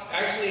out.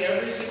 Actually,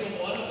 every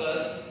single one of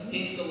us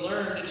needs to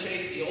learn to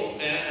chase the old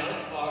man out of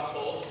the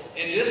foxhole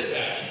and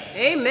dispatch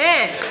him.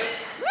 Amen.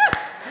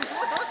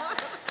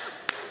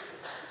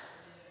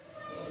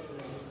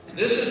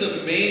 This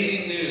is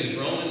amazing news,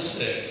 Romans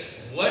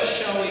 6. What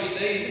shall we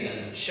say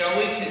then? Shall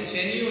we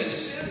continue in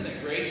sin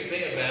that grace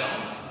may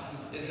abound?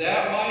 Is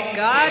that why he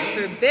God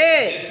came?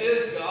 forbid. Is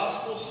his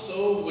gospel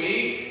so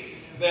weak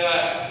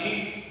that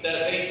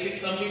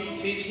some people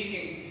teach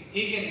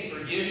he can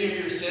forgive you of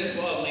your sins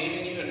while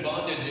leaving you in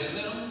bondage in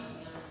them?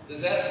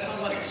 Does that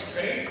sound like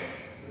strength?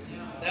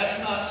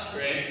 That's not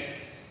strength.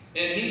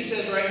 And he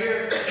says right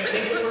here, and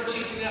people were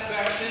teaching that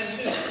back then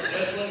too,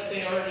 just like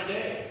they are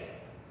today.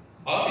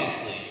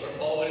 Obviously, or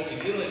Paul wouldn't be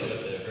dealing with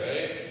it,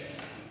 right?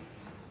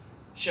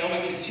 Shall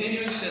we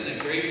continue in sin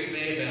that grace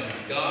may abound?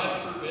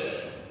 God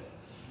forbid.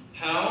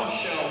 How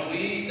shall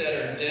we that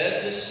are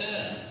dead to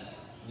sin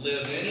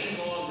live any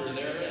longer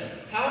therein?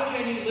 How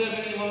can you live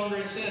any longer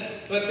in sin?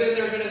 But then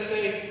they're going to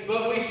say,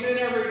 but we sin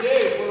every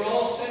day. We're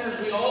all sinners.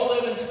 We all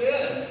live in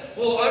sin.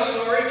 Well, I'm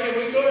sorry. Can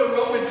we go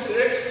to Romans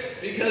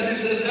 6? Because it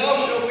says, how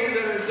shall we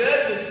that are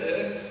dead to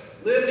sin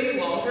live any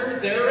longer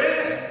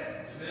therein?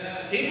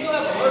 People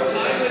have a hard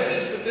time with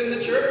this within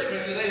the church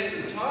because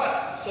they're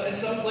taught in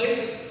some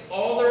places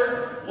all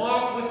their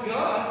walk with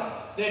God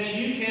that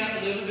you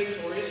can't live a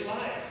victorious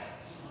life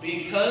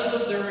because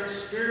of their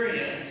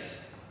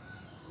experience,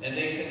 and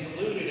they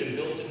concluded and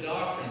built a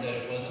doctrine that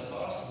it wasn't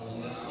possible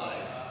in this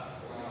life,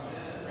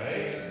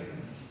 right?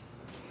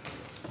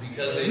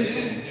 Because they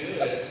didn't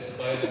do it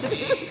by the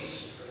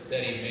means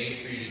that He made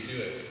for you to do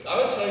it. I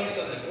would tell you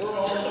something. We're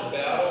all in a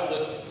battle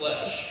with the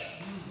flesh.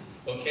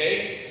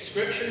 Okay?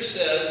 Scripture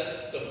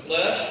says the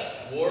flesh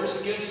wars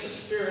against the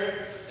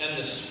spirit and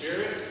the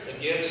spirit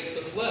against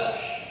the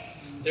flesh.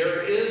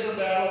 There is a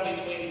battle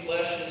between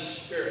flesh and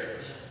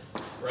spirit.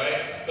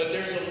 Right? But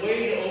there's a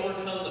way to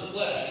overcome the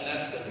flesh, and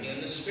that's to be in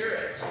the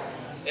spirit.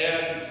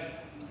 And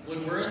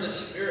when we're in the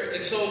spirit,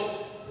 and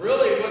so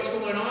really what's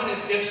going on is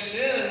if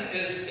sin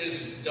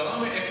is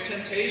dominant, if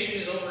temptation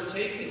is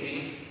overtaking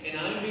me, and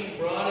I'm being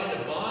brought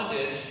into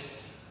bondage,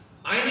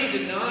 I need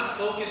to not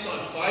focus on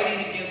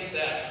fighting against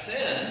that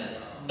sin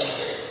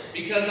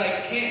because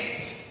I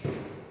can't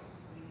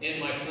in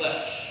my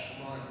flesh.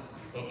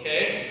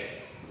 Okay?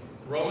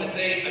 Romans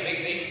 8, I think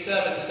it's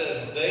 8:7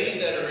 says, they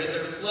that are in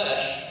their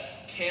flesh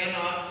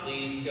cannot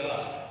please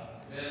God.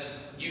 Amen.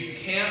 You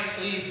can't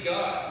please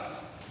God.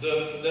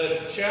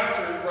 The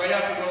chapter right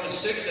after Romans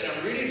 6 that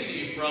I'm reading to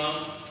you from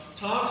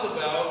talks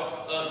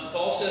about,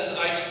 Paul says,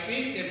 I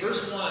speak, in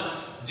verse 1,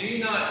 do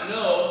you not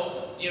know,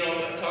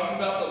 talking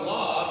about the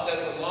law,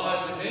 that the law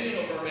has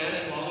dominion over a man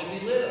as long as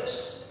he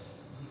lives.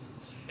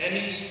 And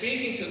he's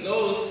speaking to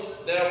those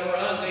that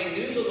were they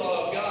knew the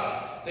law of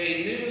God.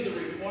 They knew the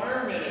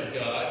requirement of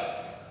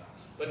God,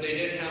 but they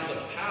didn't have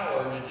the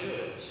power to do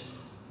it.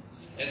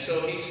 And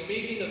so he's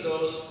speaking to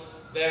those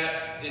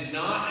that did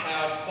not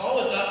have, Paul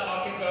is not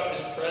talking about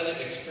his present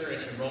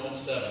experience in Romans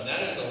 7.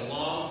 That is a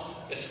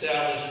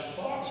long-established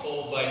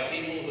foxhole by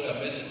people who have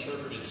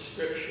misinterpreted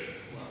Scripture.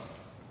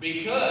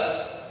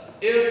 Because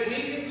if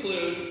we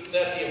conclude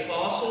that the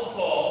Apostle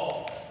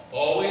Paul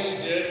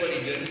always did what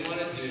he didn't want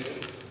to do,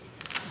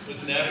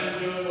 was never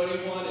doing what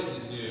he wanted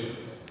to do,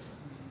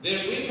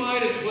 then we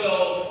might as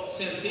well,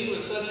 since he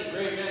was such a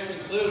great man,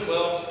 conclude,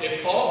 well,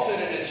 if Paul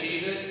couldn't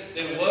achieve it,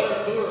 then who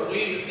are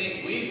we to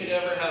think we could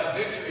ever have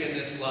victory in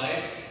this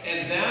life?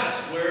 And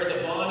that's where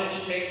the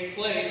bondage takes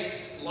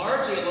place,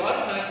 largely a lot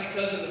of times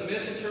because of the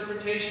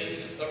misinterpretation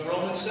of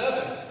Romans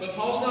 7. But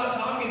Paul's not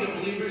talking to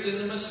believers in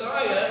the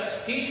Messiah.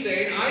 He's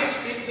saying, I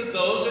speak to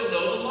those that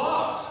know the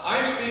law.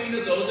 I'm speaking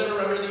to those that are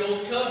under the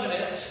old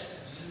covenant,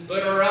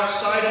 but are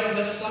outside of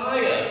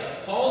Messiah.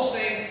 Paul's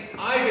saying,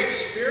 I've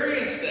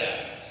experienced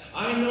that.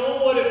 I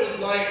know what it was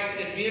like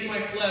to be in my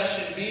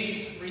flesh and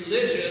be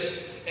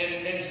religious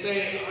and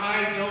say,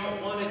 I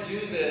don't want to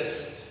do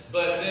this,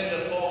 but then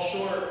to fall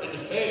short and to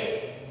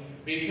fail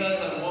because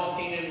I'm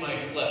walking in my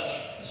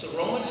flesh. So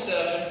Romans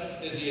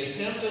 7 is the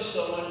attempt of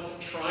someone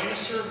trying to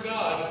serve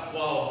God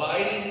while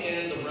abiding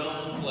in the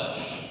realm of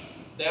flesh.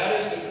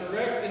 That is the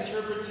correct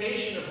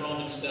interpretation of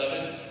Romans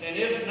 7. And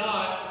if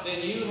not,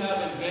 then you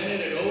have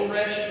invented an oh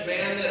wretched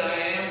man that I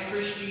am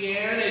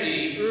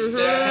Christianity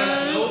that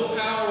has no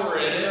power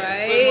in it.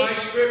 Right. But my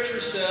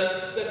Scripture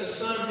says that the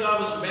Son of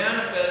God was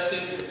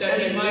manifested that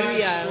He might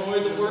Hallelujah. destroy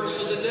the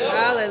works of the devil.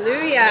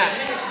 Hallelujah.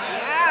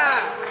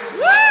 Yeah.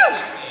 Woo!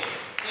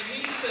 And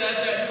He said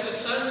that who the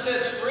Son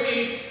sets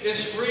free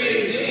is free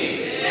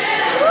indeed.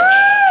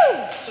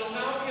 Woo! So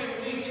how can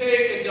we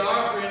take a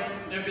doctrine,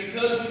 and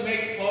because we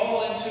make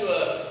Paul into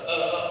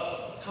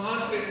a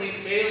constantly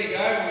failing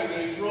guy,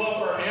 we throw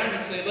up our hands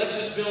and say, let's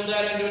just build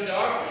that into a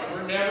doctrine.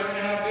 We're never going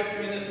to have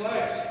victory in this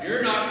life.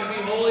 You're not going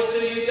to be holy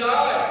till you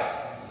die.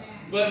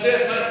 But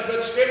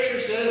Scripture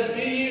says,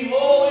 be ye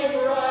holy,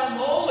 for I am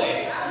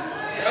holy.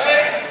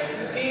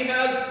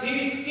 Right?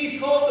 He's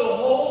called the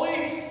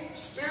Holy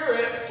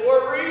Spirit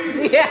for a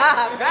reason.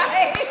 Yeah,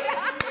 right? He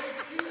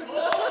makes you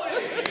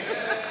holy. He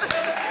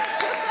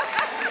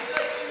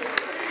sets you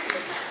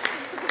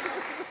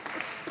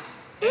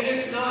free. And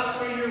it's not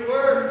through your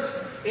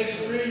works.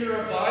 It's through your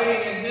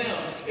abiding in Him.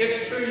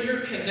 It's through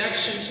your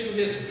connection to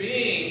His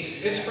being.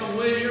 It's from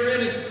when you're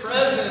in His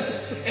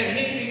presence and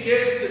He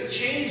begins to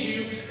change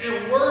you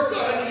and work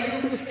on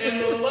you, and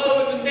the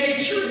love and the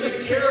nature and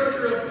the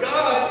character of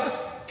God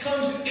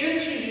comes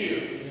into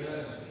you.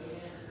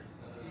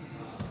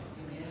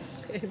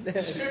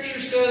 The Scripture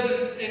says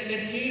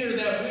in Peter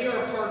that we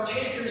are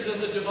partakers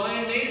of the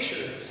divine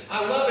nature.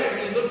 I love it.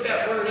 When you look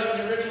that word up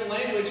in the original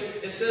language,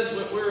 it says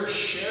that we're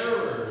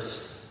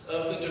sharers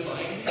of the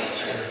divine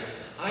nature.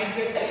 I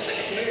get to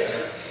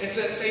share. It's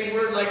that same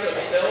word like a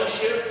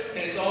fellowship,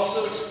 and it's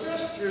also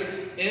expressed through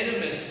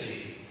intimacy.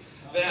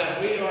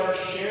 That we are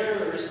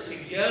sharers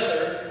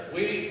together.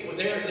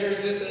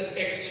 There's this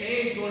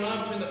exchange going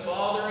on between the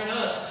Father and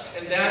us,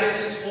 and that is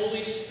His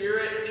Holy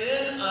Spirit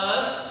in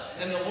us,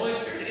 and the Holy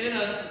Spirit in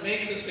us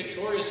makes us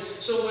victorious.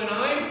 So when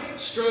I'm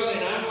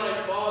struggling, I'm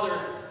like, Father,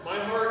 my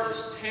heart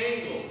is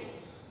tangled.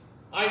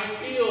 I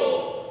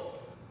feel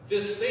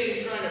this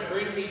thing trying to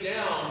bring me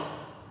down.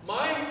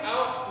 My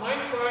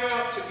cry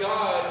out to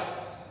God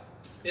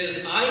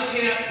is, I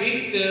can't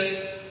beat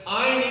this.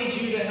 I need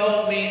you to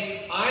help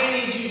me. I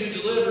need you to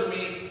deliver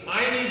me.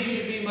 I need you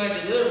to be my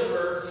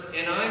deliverer,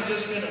 and I'm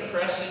just going to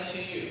press into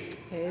you.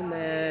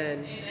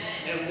 Amen.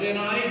 And when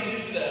I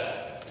do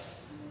that,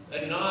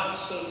 a knot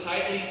so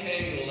tightly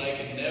tangled I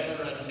could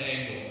never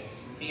untangle,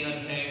 He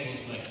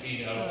untangles my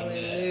feet out of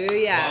the net.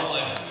 Hallelujah. While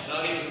I'm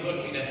not even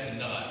looking at the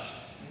knot,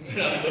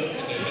 but I'm looking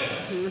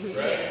at Him,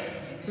 right?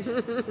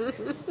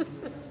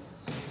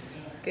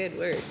 Good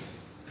word.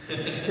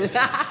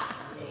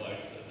 My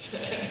wife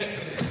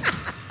says.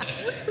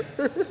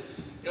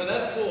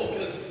 That's cool,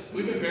 because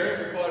we've been married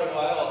for quite a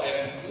while,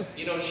 and,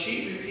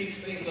 she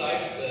repeats things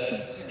I've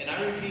said, and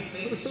I repeat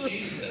things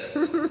she says,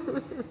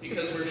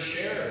 because we're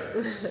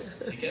sharers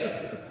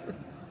together.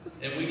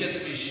 And we get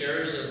to be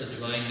sharers of the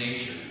divine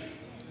nature.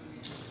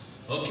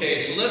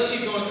 Okay, so let's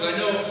keep going, because I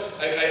know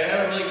I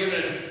haven't really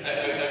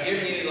I've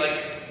given you,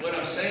 what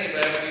I'm saying,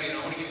 but I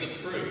want to give the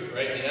proof,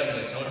 right, the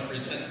evidence. I want to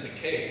present the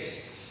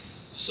case.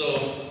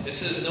 So it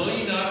says, know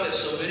ye not that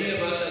so many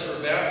of us as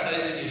were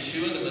baptized in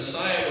Yeshua the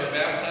Messiah were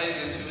baptized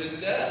into His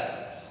death?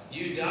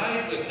 You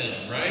died with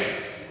Him,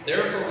 right?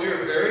 Therefore we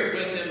are buried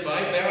with Him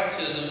by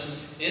baptism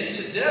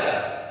into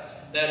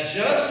death, that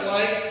just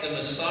like the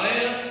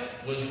Messiah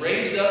was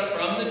raised up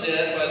from the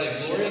dead by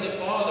the glory of the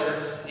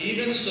Father,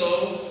 even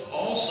so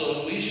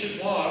also we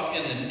should walk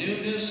in the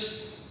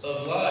newness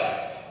of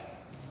life.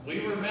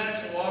 We were meant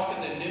to walk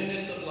in the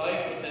newness of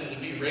life with Him, to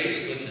be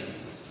raised with Him.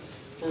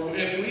 For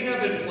if we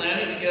have been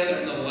planted together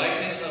in the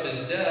likeness of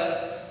His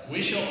death,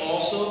 we shall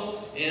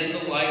also in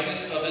the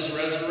likeness of His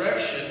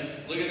resurrection.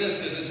 Look at this,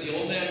 because it's the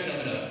old man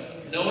coming up.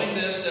 Knowing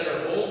this, that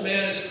our old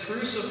man is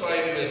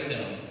crucified with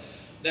Him,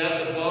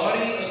 that the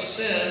body of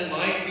sin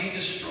might be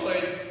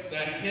destroyed,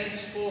 that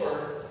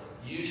henceforth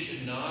you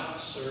should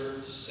not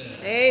serve sin.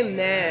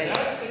 Amen.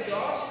 That's the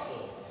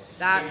gospel.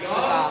 That's the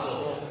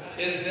gospel.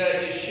 Is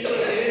that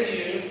Yeshua in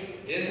you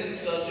isn't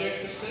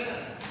subject to sin.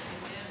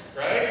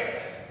 Right?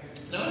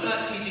 Now, I'm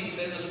not teaching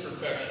sinless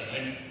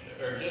perfection,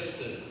 or just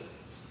to,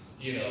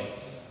 you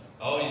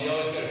always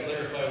got to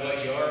clarify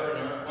what you are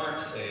and aren't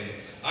saved.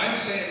 I'm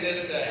saying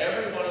this, that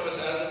every one of us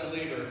as a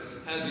believer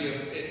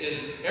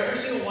every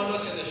single one of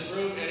us in this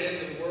room and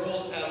in the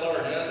world at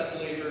large as a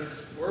believer,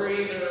 we're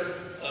either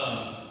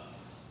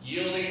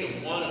yielding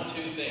to one of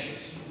two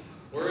things.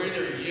 We're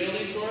either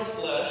yielding to our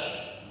flesh,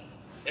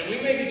 and we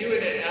may be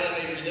doing it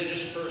as a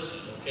religious person,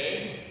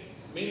 okay?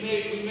 We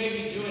may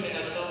be doing it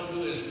as someone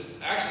who is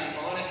actually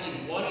honestly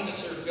wanting to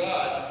serve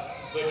God,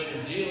 but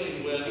you're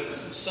dealing with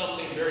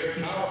something very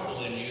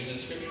powerful in you. And the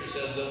Scripture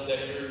says that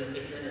if you're in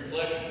your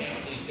flesh, you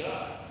can't please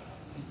God.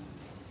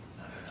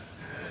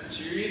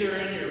 So you're either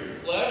in your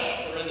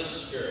flesh or in the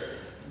Spirit.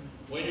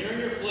 When you're in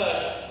your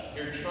flesh,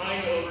 you're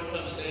trying to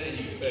overcome sin and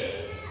you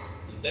fail.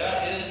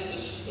 That is the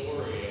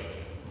story of it,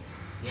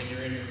 when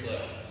you're in your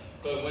flesh.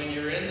 But when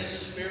you're in the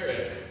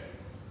Spirit,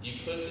 you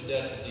put to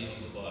death the deeds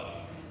of the body.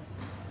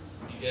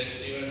 You guys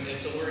see what I'm saying?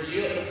 So we're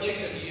in a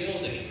place of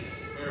yielding.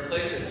 We're in a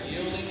place of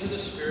yielding to the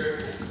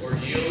Spirit or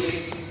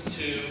yielding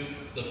to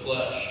the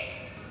flesh.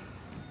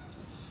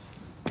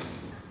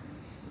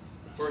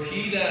 For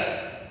he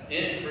that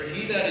For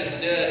he that is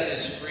dead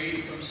is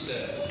freed from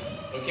sin.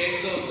 Okay,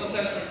 so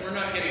sometimes if we're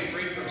not getting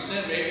freed from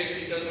sin, maybe it's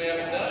because we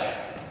haven't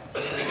died.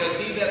 Because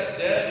he that's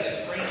dead is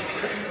free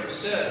from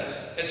sin.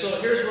 And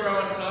so here's where I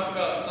want to talk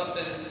about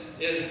something,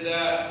 is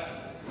that,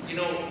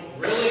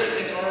 really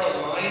it's our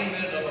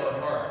alignment of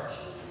our heart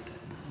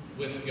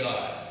with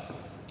God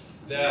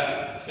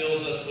that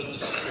fills us with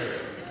the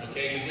Spirit.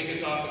 Okay, because we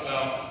can talk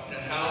about,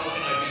 how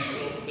can I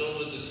be filled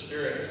with the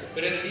Spirit?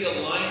 But it's the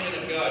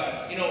alignment of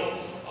God.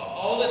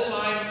 All the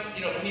time,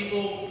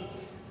 people,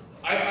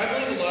 I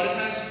believe a lot of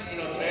times,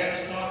 Diane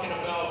was talking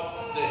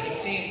about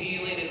seeing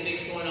healing and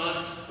things going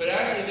on, but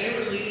actually they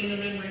were leading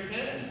them in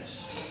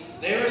repentance.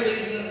 They were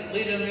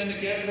leading them in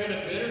to get rid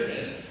of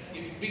bitterness.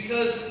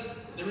 Because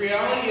the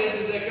reality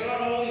is that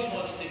God always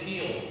wants to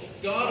heal.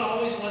 God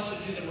always wants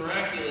to do the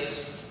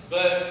miraculous,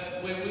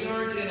 but when we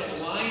aren't in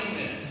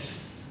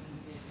alignment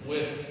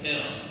with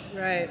Him,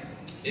 Right.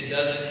 it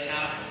doesn't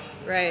happen.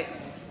 Right.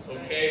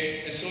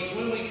 Okay? And so it's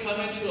when we come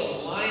into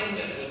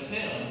alignment with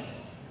Him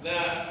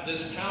that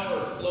this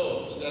power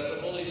flows, that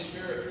the Holy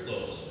Spirit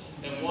flows.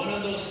 And one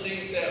of those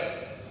things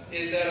that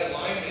is that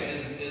alignment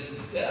is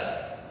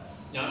death.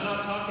 Now, I'm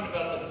not talking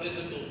about the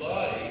physical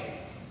body.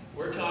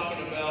 We're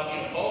talking about,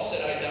 Paul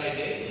said, I die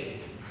daily,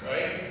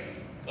 right?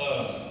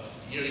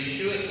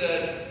 Yeshua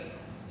said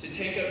to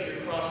take up your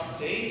cross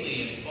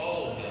daily and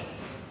follow Him.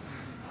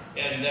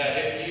 And that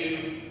if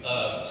you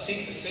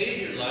seek to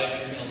save your life,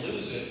 you're going to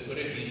lose it. But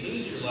if you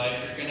lose your life,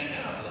 you're going to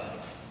have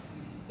life.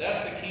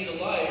 That's the key to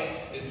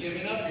life, is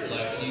giving up your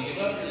life. When you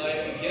give up your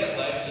life, you get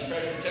life. And you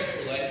try to protect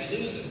your life, you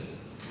lose it.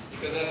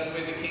 Because that's the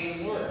way the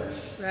kingdom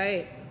works.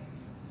 Right.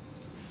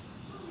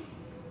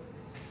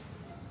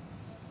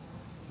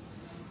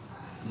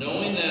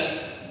 Knowing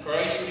that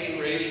Christ, being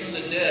raised from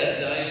the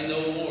dead, dies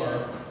no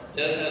more,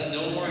 death has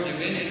no more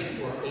dominion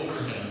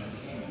over him.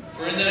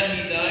 For in that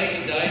he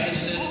died to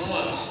sin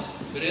once.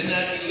 But in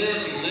that he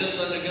lives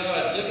unto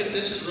God. Look at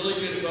this, is really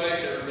good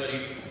advice,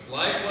 everybody.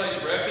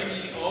 Likewise reckon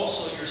ye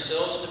also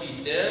yourselves to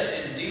be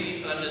dead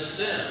indeed unto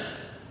sin.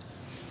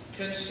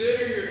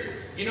 Consider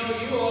you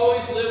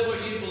always live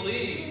what you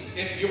believe.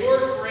 If your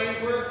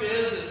framework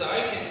is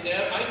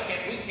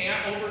we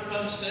can't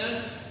overcome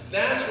sin,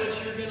 that's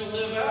what you're going to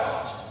live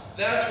out.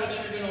 That's what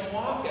you're going to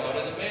walk out.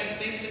 As a man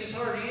thinks in his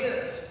heart, he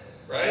is.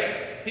 Right?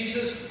 He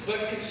says, but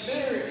if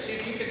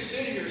you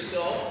consider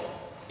yourself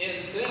in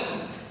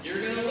sin,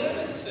 you're going to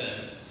live in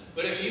sin.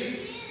 But if you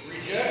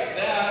reject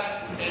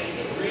that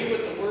and agree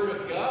with the Word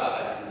of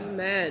God,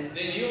 Amen,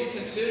 then you'll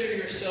consider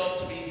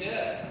yourself to be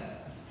dead.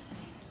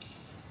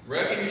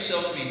 Reckon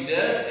yourself to be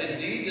dead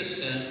indeed to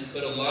sin,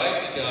 but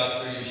alive to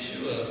God through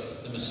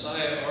Yeshua, the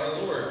Messiah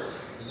our Lord.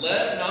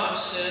 Let not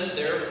sin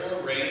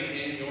therefore reign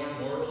in your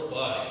mortal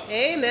body.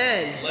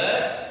 Amen.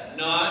 Let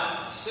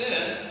not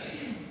sin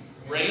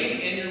reign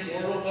in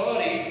your mortal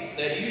body,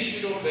 that you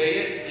should obey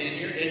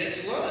it in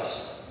its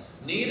lust.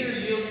 Neither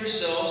yield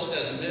yourselves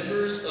as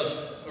members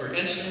of or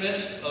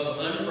instruments of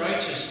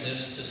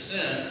unrighteousness to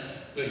sin,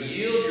 but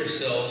yield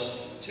yourselves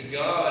to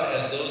God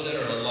as those that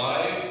are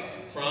alive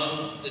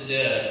from the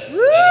dead.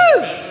 Woo!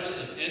 As members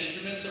of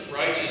instruments of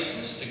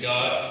righteousness to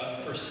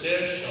God, for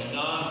sin shall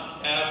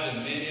not have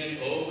dominion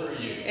over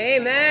you.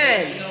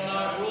 Amen. Sin shall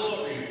not rule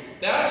over you.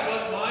 That's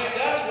what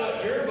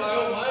your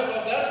Bible, my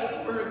Bible, that's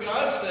what the Word of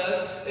God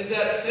says, is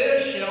that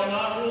sin shall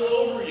not rule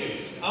over you.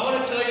 I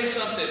want to tell you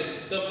something.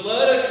 The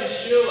blood of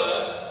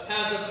Yeshua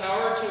has the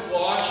power to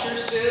wash your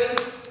sins,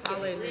 to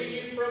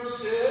free you from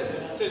sin,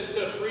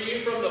 to free you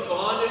from the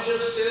bondage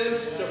of sin,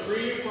 to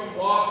free you from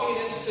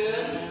walking in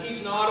sin.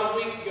 He's not a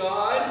weak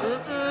God.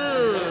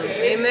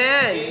 Okay?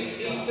 Amen.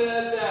 He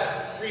said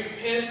that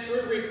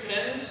through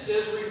repentance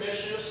is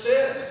remission of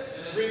sins.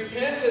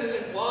 Repentance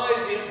implies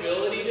the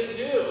ability to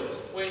do.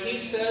 When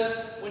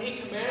he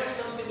commands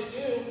something to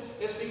do,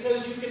 it's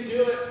because you can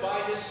do it by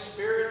His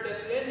Spirit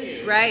that's in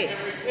you. Right.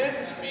 And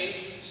repentance means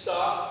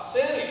stop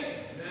sinning.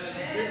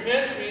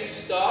 Repentance means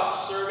stop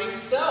serving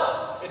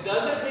self. It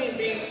doesn't mean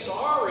being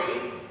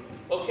sorry.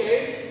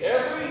 Okay?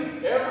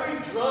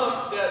 Every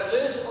drunk that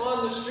lives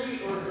on the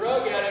street or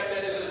drug addict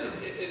that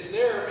is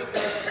there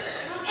because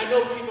I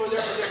know people are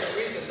there for different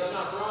reasons. I'm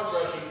not broad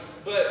brushing.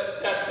 But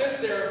that sits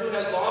there who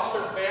has lost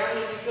their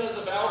family because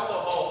of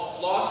alcohol,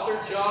 lost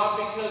their job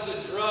because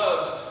of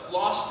drugs,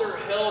 lost their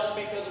health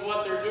because of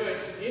what they're doing.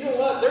 You know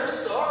what? They're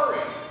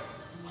sorry.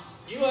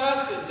 You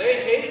ask them,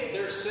 they hate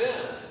their sin.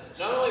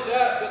 Not only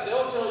that, but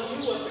they'll tell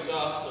you what the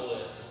gospel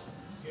is.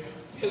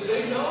 Because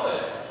they know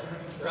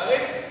it.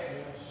 Right?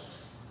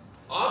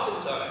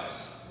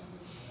 Oftentimes,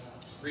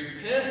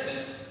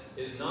 repentance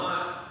is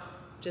not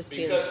Just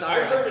being because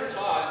sorry. I heard it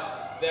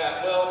taught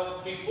that,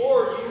 well,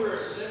 before you were a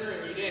sinner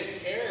and you didn't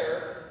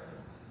care,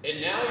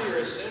 and now you're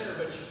a sinner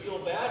but you feel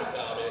bad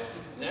about it,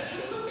 and that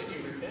shows that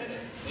you repented.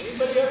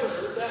 Anybody ever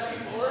heard that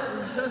before?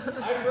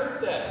 I've heard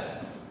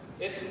that.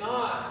 It's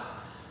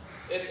not.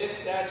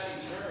 It's that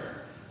you turn.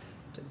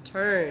 To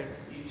turn.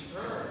 You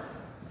turn.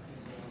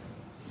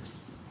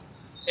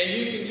 And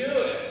you can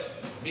do it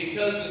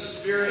because the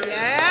Spirit is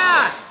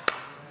life.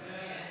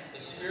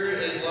 The Spirit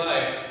is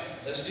life.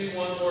 Let's do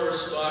one more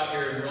spot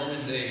here in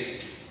Romans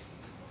 8.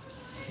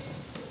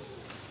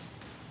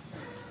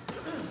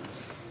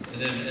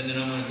 And then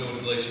I'm going to go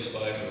to Galatians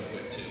 5 real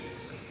quick too.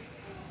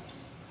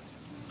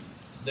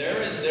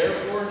 There is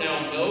therefore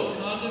now no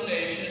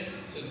condemnation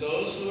to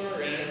those who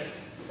are in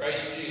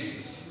Christ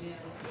Jesus,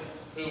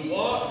 who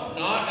walk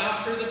not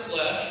after the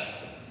flesh.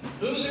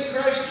 Who's in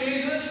Christ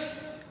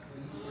Jesus?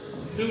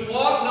 Who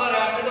walk not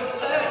after the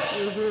flesh.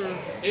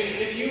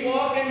 If you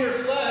walk in your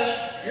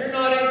flesh, you're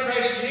not in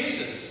Christ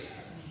Jesus.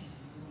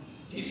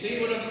 You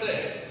see what I'm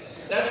saying?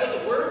 That's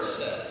what the Word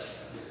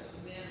says.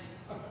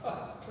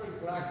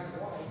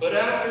 But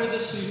after the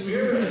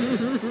Spirit.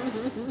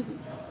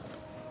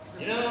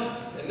 You know?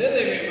 And then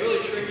they make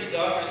really tricky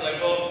doctrines like,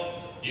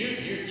 well, you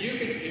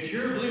can, if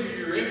you're a believer,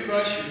 you're in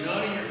Christ, you're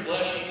not in your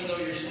flesh, even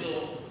though you're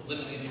still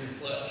listening to your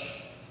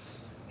flesh.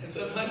 It's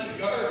a bunch of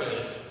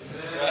garbage.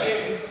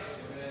 Right?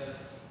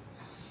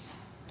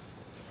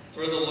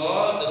 For the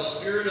law of the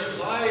Spirit of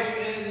life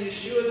in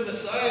Yeshua the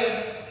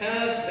Messiah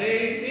has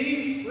made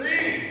me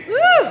free.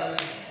 Woo!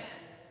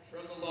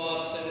 From the law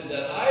of sin and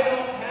death. I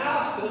don't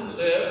have to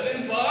live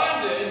in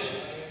bondage.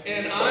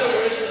 And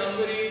I wish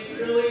somebody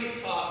really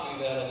taught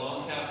me that a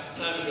long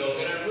time ago.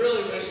 And I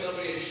really wish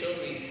somebody had showed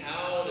me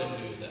how to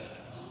do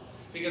that.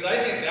 Because I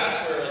think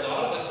that's where a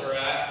lot of us are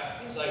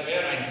at. It's like,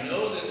 man, I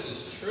know this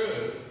is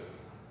truth.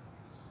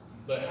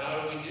 But how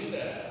do we do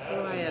that? How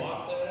do we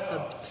walk that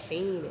out?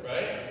 Obtain it.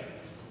 Right?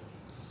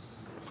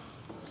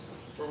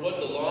 For what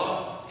the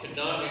law could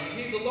not do.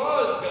 See, the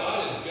law of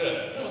God is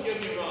good. Don't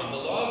get me wrong. The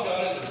law of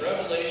God is a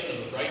revelation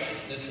of the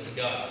righteousness of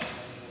God.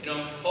 You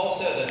know, Paul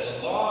said that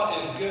the law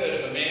is good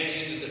if a man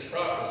uses it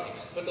properly.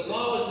 But the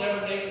law was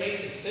never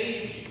made to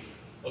save you.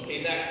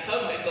 Okay, that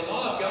covenant, the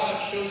law of God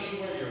shows you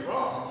where you're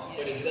wrong,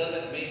 but it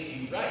doesn't make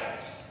you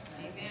right.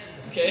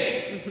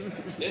 Okay?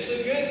 It's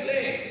a good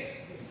thing.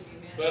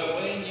 But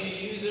when you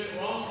use it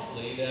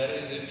wrongfully, that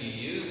is, if you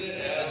use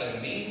it as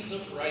a means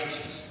of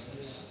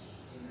righteousness,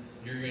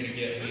 you're going to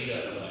get beat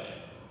up by it.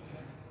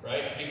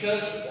 Right?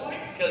 Because why?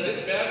 Because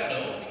it's bad?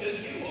 No, because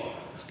you are.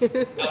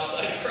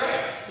 Outside of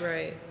Christ.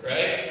 Right.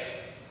 Right?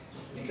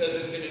 Because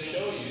it's going to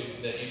show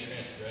you that you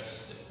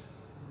transgressed it.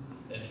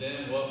 And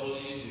then what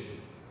will you do?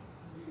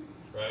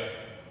 Right?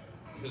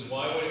 Because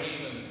why would it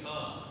even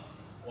come?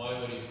 Why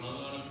would he hung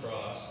on a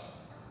cross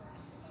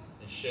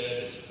and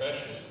shed his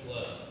precious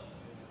blood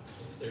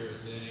if there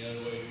was any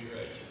other way to be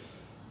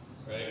righteous?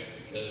 Right?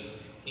 Because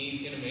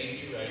he's going to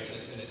make you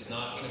righteous, and it's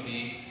not going to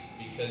be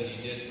because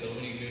you did so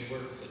many good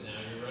works that now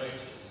you're righteous.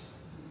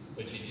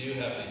 But you do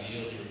have to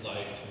yield your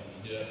life to him.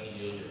 You do have to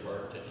yield your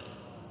heart to him.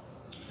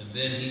 And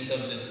then he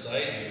comes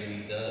inside you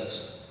and he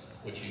does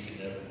what you could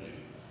never do.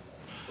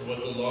 For what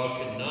the law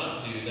could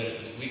not do, that it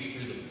was weak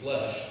through the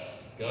flesh,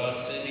 God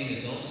sending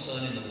his own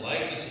Son in the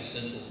likeness of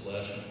sinful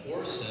flesh, and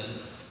for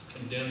sin,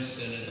 condemned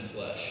sin in the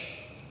flesh,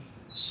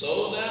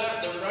 so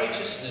that the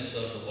righteousness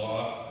of the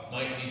law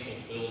might be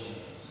fulfilled in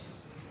us.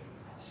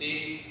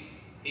 See,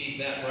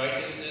 that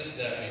righteousness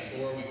that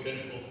before we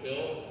couldn't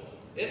fulfill,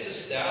 it's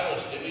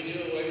established. Did we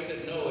do away with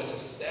it? No, it's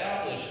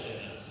established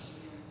in us.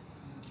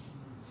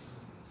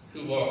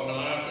 Who walk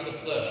not after the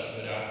flesh,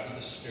 but after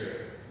the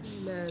Spirit.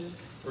 Amen.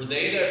 For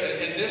they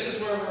that, and this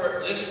is where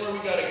we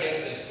got to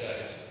get this,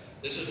 guys.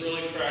 This is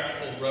really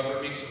practical.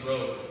 Rubber meets the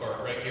road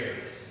part right here.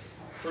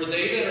 For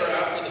they that are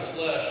after the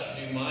flesh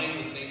do mind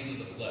the things of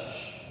the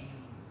flesh.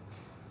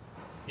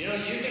 You know,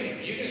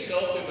 you can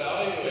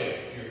self-evaluate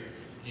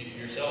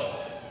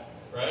yourself,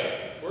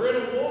 right? We're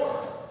in a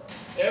war.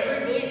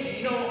 Every believer,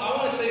 you know, I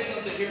want to say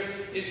something here.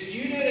 If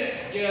you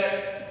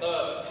didn't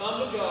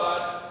come to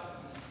God,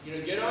 you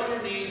know, get on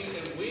your knees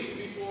and weep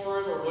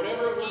before Him, or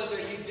whatever it was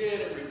that you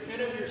did, and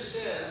repent of your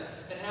sins,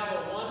 and have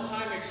a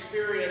one-time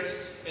experience,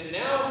 and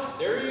now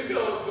there you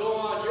go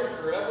on. You're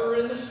forever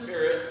in the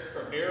Spirit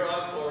from here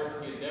on forward.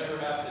 You never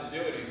have to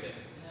do anything.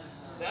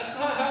 That's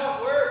not how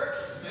it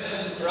works,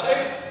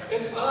 right?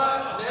 It's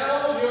not.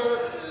 Now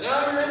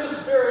you're in the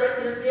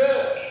Spirit. You're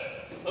good,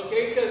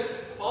 okay?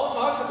 Because Paul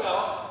talks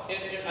about, and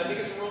I think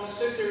it's Romans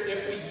 6 there,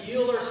 if we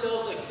yield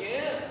ourselves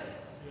again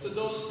to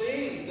those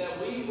things that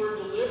we were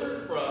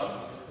delivered from,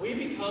 we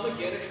become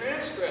again a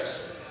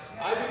transgressor.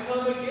 I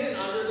become again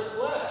under the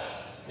flesh.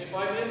 If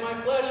I'm in my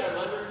flesh, I'm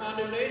under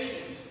condemnation.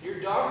 Your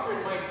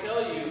doctrine might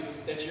tell you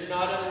that you're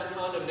not under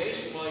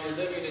condemnation while you're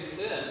living in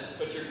sin,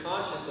 but your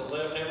conscience will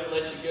never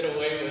let you get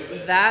away with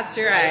it. That's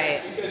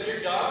right. Because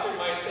your doctrine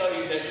might tell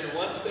you that you're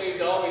once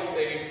saved, always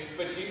saved,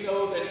 but you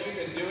know that you've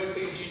been doing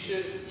things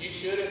you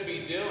shouldn't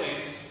be doing.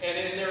 And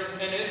in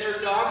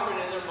their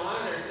doctrine, in their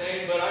mind, they're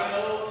saying, but I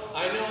know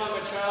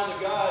I'm a child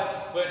of God,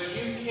 but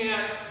you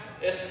can't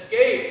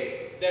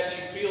escape that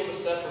you feel the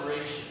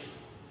separation.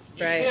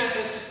 You can't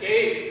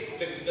escape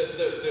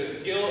the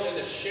guilt and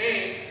the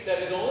shame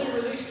that is only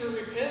released through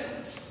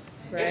repentance.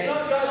 Right. It's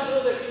not God's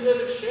will that you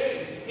live in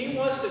shame. He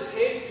wants to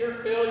take your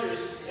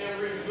failures and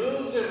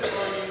remove them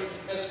from you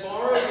as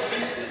far as the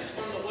east is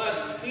from the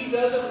west. He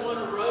doesn't want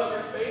to rub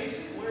your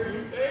face where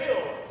you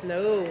failed.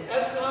 No.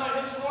 That's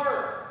not His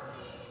heart.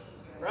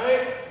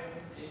 Right?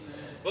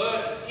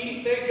 But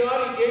thank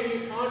God He gave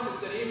you a conscience.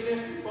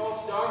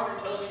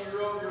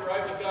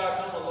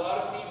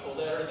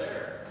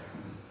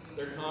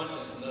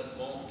 conscience and that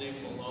won't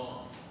leave them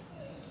alone.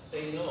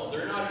 They know.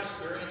 They're not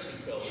experiencing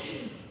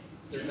fellowship.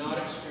 They're not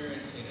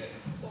experiencing it.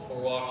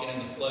 We're walking in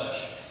the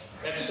flesh.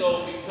 And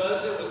so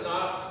because it was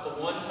not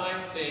a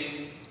one-time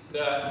thing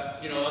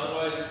that,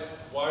 otherwise,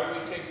 why do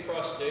we take the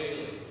cross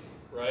daily?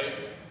 Right?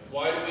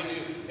 Why do we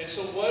do? And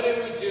so what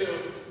did we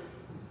do?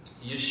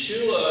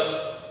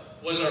 Yeshua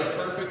was our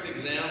perfect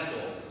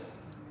example.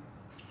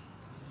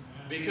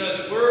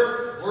 Because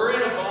we're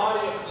in a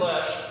body of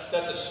flesh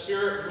that the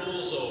Spirit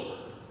rules over.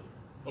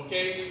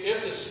 Okay?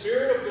 If the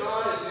Spirit of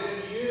God is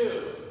in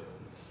you,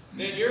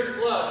 then your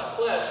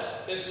flesh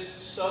is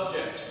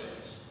subject to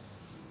it.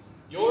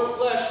 Your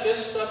flesh is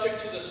subject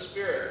to the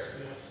Spirit.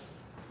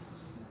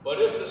 But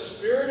if the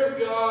Spirit of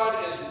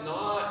God is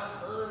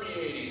not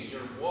permeating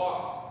your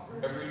walk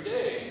every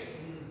day,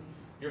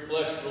 your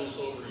flesh rules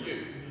over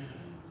you.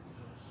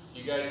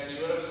 You guys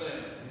see what I'm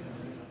saying?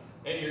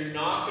 And you're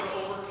not going to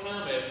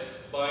overcome it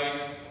by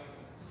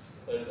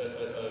a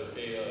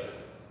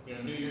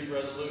New Year's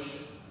resolution.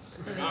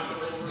 You're not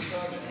going to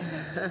overcome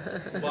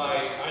it by,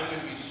 I'm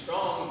going to be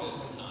strong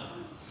this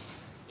time.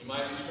 You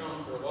might be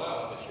strong for a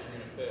while, but you're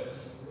going to fail.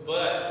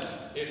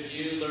 But if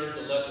you learn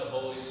to let the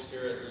Holy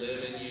Spirit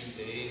live in you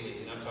daily,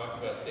 and I'm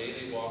talking about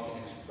daily walking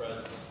in His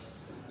presence,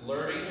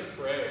 learning to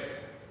pray,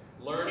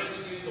 learning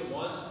to do the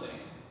one thing.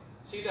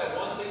 See, that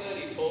one thing that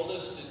He told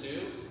us to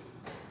do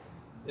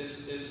is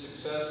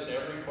success in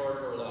every part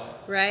of our life.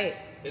 Right.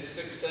 It's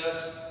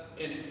success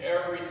in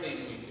everything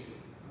we do.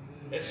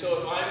 And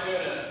so if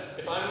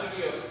I'm gonna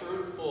be a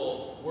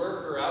fruitful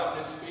worker out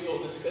in this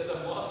field, it's because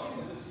I'm walking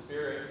in the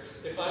Spirit.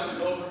 If I'm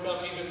gonna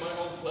overcome even my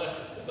own flesh,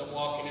 it's because I'm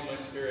walking in my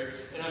Spirit.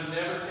 And I'm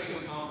never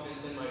taking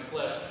confidence in my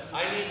flesh.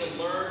 I need to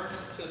learn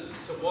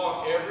to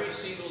walk every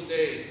single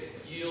day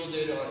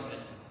yielded on Him.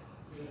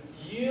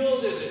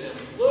 Yielded to Him,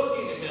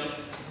 looking to Him,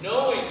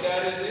 knowing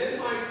that is in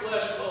my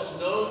flesh was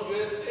no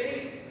good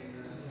thing.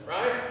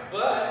 Right?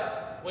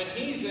 But when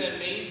He's in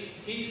me,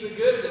 He's the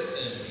good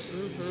that's in me.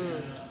 Mm-hmm.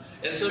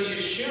 And so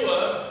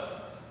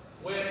Yeshua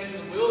went into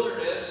the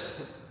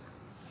wilderness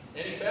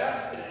and He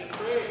fasted and He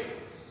prayed.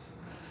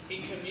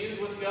 He communed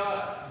with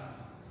God.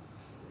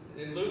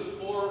 In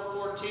Luke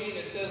 4:14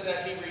 it says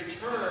that He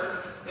returned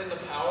in the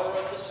power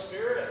of the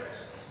Spirit.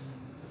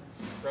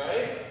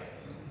 Right?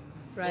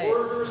 Right.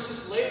 4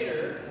 verses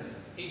later,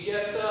 He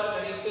gets up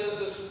and He says,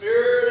 the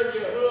Spirit of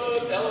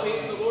Yahuwah,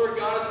 Elohim, the Lord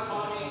God is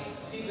upon me.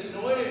 He's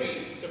anointed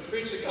me to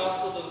preach the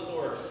gospel to the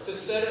poor, to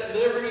set at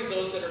liberty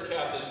those that are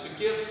captives, to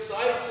give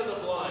sight to the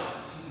blind.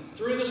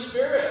 Through the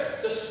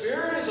Spirit. The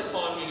Spirit is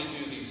upon me to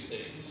do these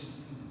things.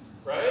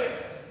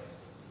 Right?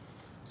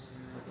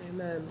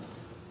 Amen.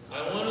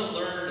 I want to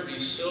learn to be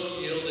so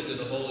yielded to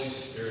the Holy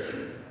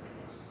Spirit.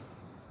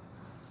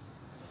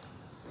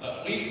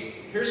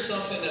 Here's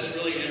something that's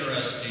really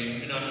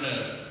interesting, and I'm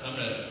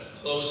gonna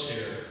close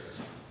here.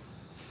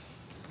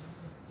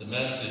 The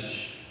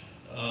message.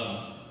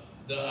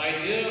 The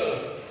idea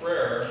of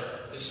prayer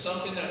is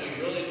something that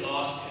we really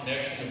lost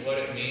connection to what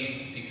it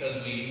means because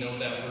we know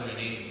that word in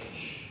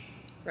English.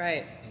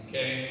 Right.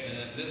 Okay?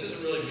 And this is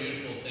a really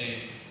beautiful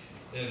thing,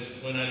 is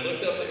when I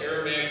looked up the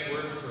Aramaic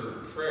word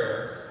for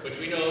prayer, which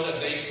we know that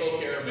they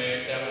spoke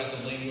Aramaic, that was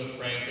the lingua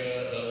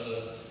franca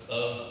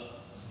of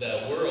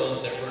the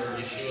world that where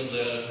Yeshua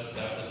lived,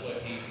 that was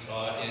what He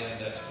taught in,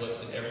 that's what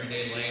the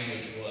everyday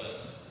language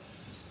was.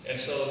 And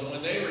so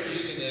when they were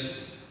using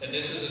this, and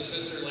this is a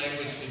sister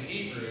language to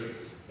Hebrew,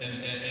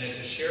 and it's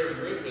a shared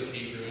root with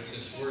Hebrew, it's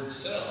this word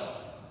sel.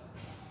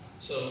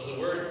 So the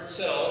word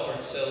sel, or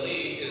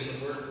tseli, is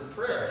a word for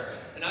prayer.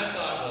 And I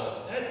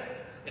thought,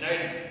 and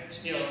I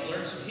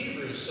learned some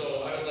Hebrew,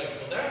 so I was like,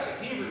 well, that's a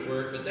Hebrew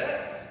word, but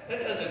that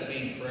doesn't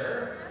mean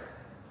prayer.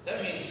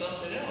 That means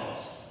something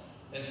else.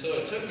 And so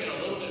it took me on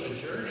a little bit of a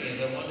journey as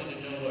I wanted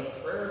to know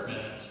what prayer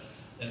meant.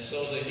 And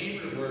so the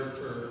Hebrew word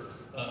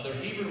the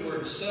Hebrew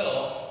word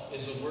sel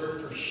is a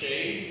word for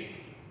shade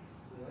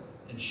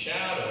and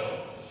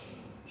shadow.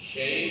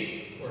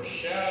 Shade or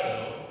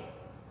shadow.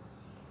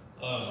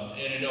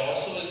 And it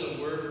also is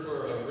a word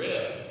for a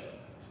rib.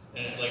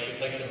 And like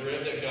the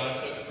rib that God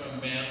took from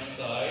man's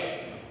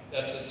side,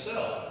 that's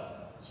itself.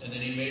 And then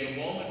He made a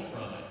woman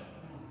from it.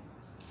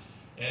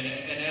 And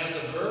as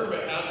a verb,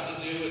 it has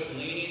to do with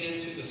leaning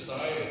into the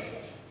side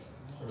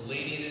of, or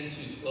leaning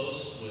into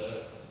close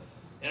with.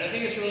 And I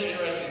think it's really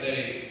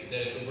interesting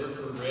that it's a word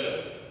for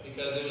rib,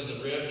 because it was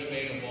a rib He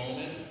made a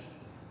woman,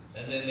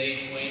 and then they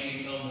twain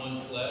become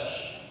one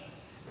flesh.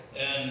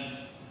 And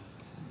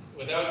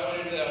without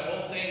going into that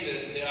whole thing,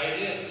 the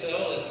idea of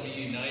sel is to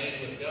be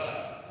united with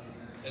God.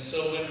 And so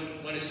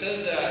when it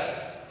says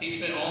that He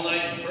spent all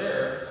night in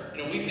prayer,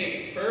 we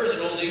think prayer is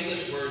an old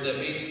English word that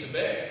means to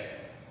beg.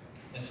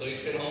 And so He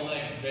spent all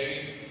night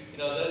begging.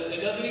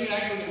 It doesn't even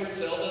actually, the word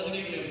sel doesn't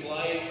even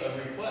imply a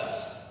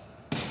request.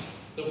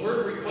 The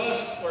word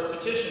request or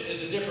petition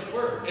is a different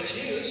word. It's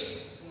used.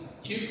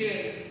 You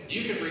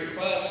can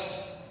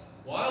request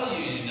while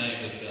you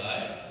unite with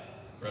God,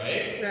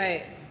 right?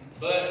 Right.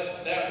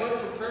 But that word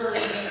for prayer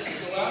isn't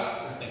to go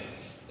ask for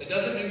things. It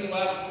doesn't mean go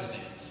ask for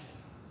things.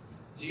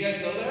 Do you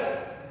guys know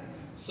that?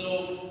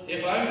 So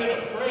if I'm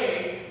going to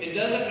pray, it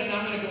doesn't mean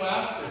I'm going to go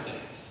ask for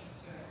things.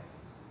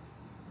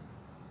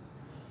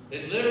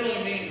 It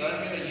literally means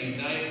I'm going to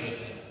unite with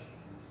Him.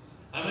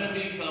 I'm going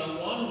to become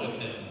one with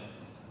Him.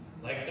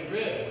 Like the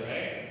rib,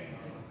 right?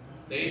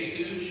 They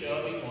two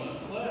shall be one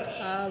flesh.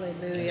 Hallelujah.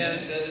 And then it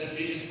says in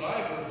Ephesians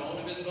 5, we're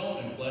bone of His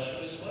bone and flesh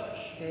of His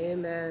flesh.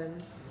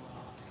 Amen.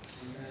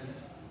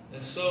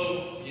 And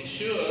so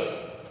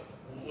Yeshua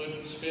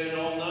would spend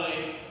all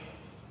night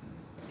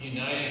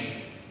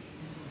uniting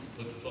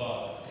with the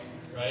Father,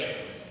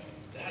 right?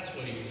 That's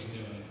what He was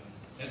doing.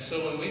 And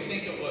so when we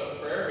think of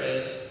what prayer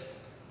is,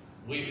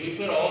 we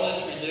put all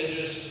this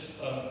religious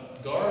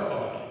garb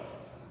on it,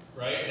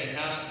 right? And it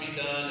has to be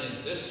done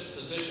in this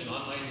position,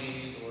 on my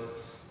knees, or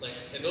like,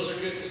 and those are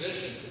good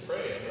positions to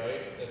pray in,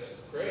 right?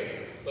 That's great,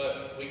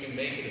 but we can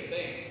make it a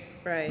thing.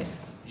 Right.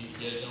 You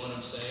guys know what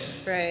I'm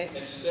saying? Right.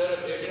 Instead of,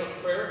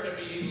 prayer can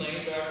be you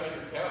laying back on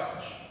your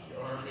couch,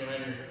 your arms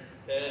behind your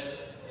head,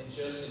 and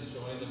just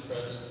enjoying the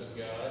presence of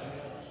God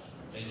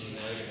and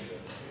uniting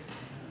with Him.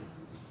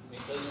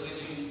 Because when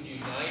you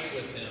unite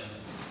with Him,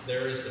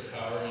 there is the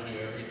power to do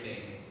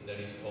everything that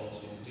He's called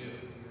you to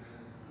do.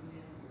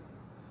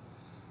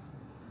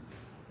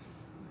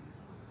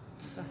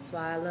 That's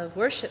why I love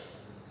worship.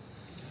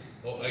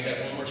 Oh, I got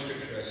one more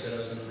scripture. I said I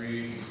was going to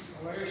read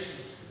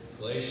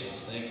Galatians.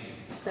 Thank you.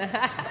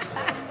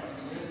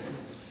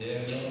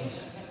 Dan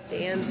knows.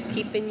 Dan's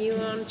keeping you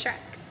on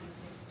track.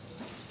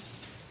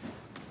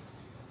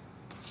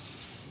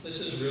 This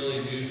is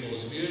really beautiful.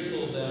 It's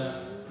beautiful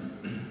that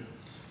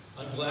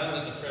I'm glad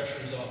that the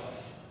pressure's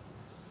off.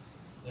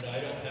 That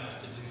I don't have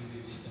to do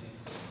these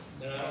things.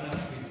 That I don't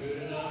have to be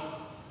good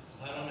enough.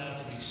 I don't have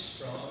to be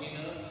strong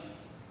enough.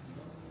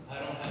 I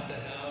don't have to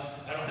have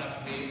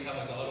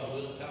a lot of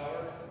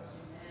willpower.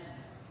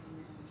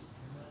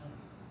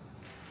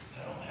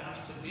 I don't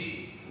have to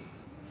be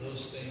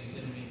those things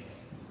in me.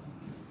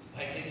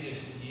 I can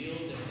just yield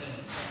to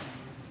Him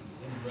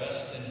and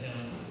rest in Him,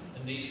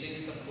 and these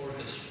things come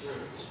forth as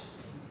fruit.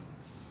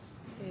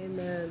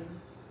 Amen.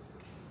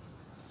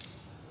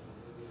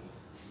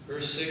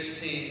 Verse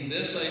 16,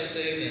 this I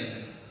say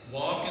then,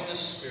 walk in the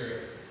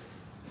Spirit.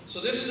 So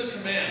this is a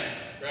command,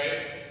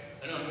 right?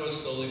 I know I'm going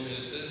slowly through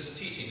this. This is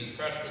teaching. This is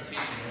practical teaching.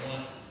 I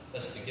want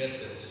us to get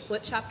this.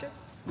 What chapter?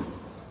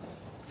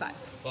 5.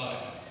 5.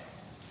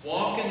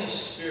 Walk in the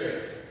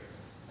Spirit,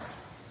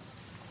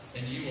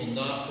 and you will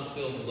not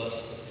fulfill the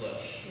lust of the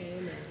flesh.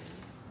 Amen.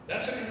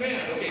 That's a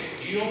command. Okay,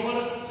 you don't want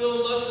to fulfill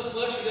the lust of the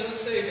flesh? It doesn't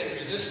say then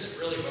resist it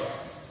really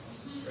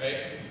hard.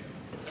 Right?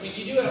 I mean,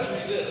 you do have to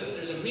resist, but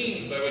there's a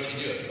means by which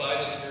you do it, by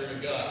the Spirit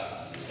of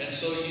God. And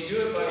so you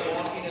do it by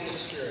walking in the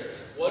Spirit.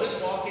 What is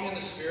walking in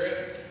the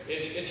Spirit?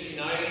 It's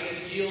uniting,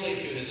 it's yielding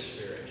to His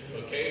Spirit.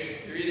 Okay?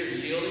 You're either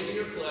yielding to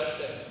your flesh,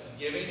 that's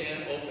giving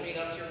in, opening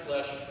up to your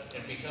flesh,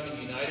 and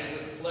becoming united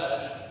with the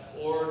flesh,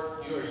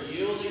 or you are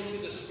yielding to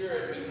the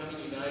Spirit,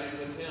 becoming united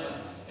with Him,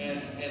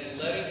 and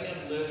letting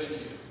Him live in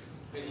you.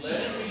 And let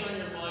Him be on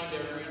your mind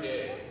every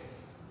day.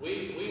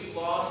 We've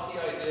lost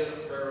the idea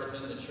of prayer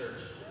within the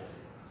church.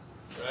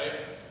 Right?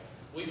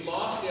 We've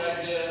lost the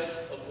idea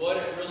of what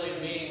it really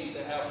means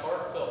to have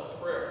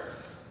heartfelt prayer.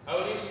 I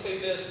would even say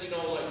this,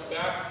 like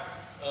back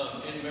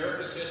in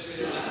America's history,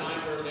 there's a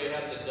time where they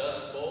had the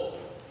Dust Bowl.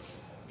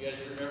 You guys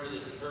remember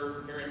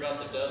hearing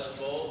about the Dust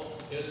Bowl?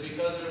 It was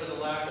because there was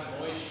a lack of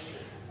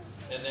moisture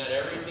and that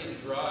everything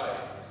dried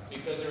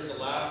because there was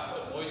a lack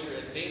of moisture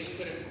and things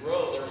couldn't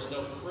grow. There was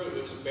no fruit.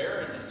 It was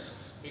barrenness.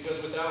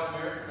 Because without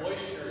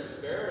moisture is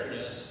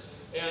barrenness.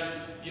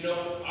 And,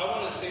 I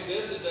want to say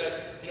this is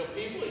that,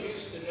 people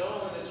used to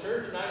know in the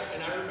church,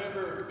 and I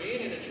remember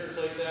being in a church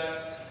like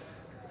that,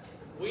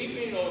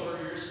 weeping over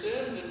your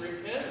sins and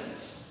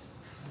repentance,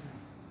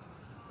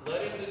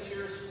 letting the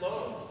tears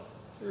flow.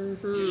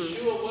 Mm-hmm.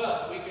 Yeshua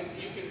wept.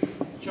 You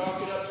can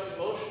chalk it up to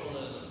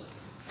emotionalism,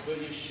 but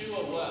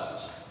Yeshua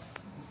wept,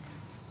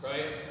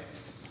 right?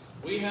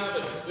 We have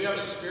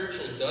a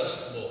spiritual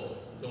dust bowl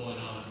going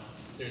on.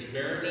 There's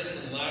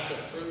barrenness and lack of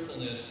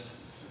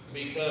fruitfulness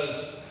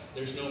because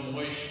there's no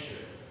moisture.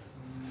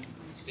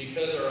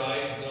 Because our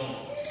eyes don't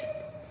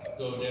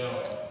go down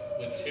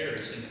with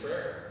tears in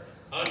prayer.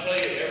 I'll tell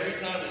you, every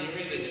time when you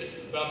read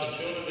about the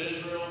children of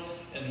Israel,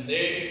 and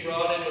they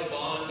brought into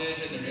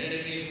bondage, and their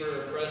enemies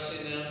were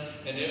oppressing them,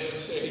 and it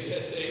would say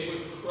that they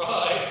would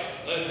cry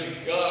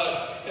unto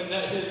God, and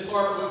that His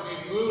heart would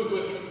be moved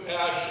with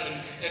compassion,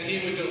 and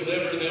He would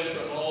deliver them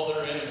from all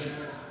their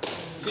enemies.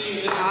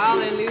 See,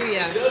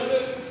 hallelujah.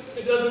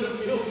 It doesn't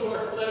appeal to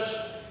our flesh,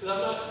 because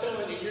I'm not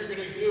telling you you're going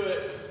to do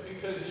it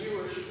because you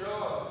are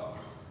strong.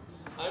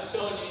 I'm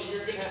telling you,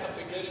 you're going to have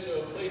to get into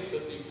a place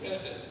of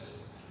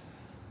dependence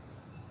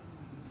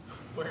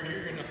where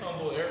you're going to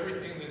humble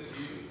everything that's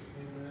you.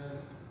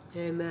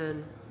 Amen.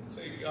 Amen. And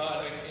say,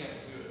 God, I can't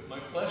do it. My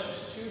flesh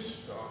is too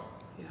strong.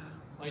 Yeah.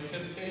 My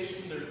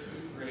temptations are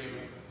too great.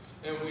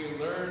 And we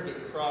learn to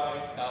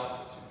cry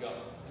out to God.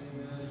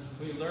 Amen.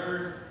 We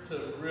learn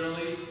to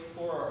really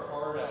pour our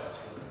heart out to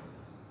Him.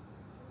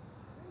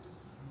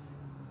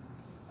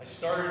 I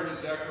started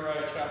with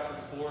Zechariah chapter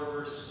 4,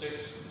 verse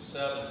 6 and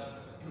 7.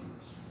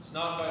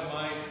 not by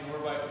might nor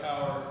by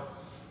power.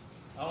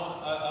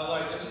 I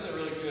like, this is a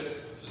really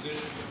good position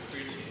for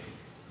preaching.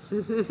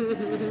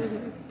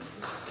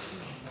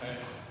 Okay.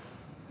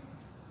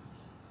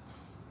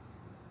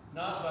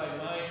 Not by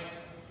might,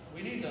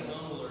 we need to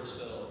humble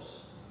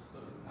ourselves.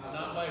 But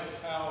not by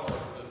power,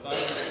 but by the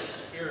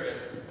Spirit.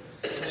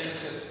 And then it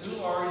says,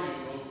 who are you,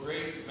 O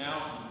great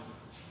mountain,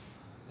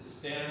 to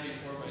stand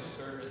before my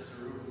servant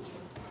Zerubbabel?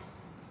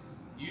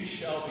 You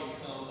shall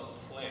become a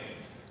plain.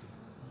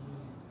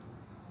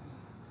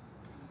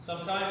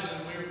 Sometimes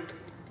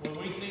when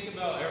we think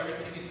about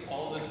everything He's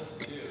called us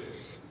to do,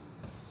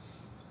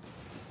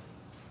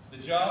 the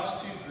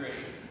job's too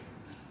great.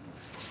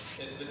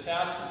 The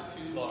task is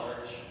too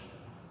large.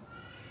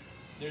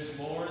 There's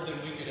more than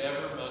we could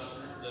ever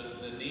muster.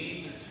 The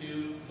needs are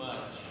too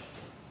much.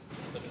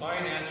 The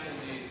financial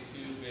needs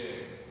too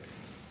big.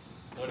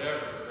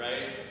 Whatever,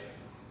 right?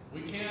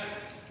 We can't,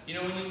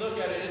 when you look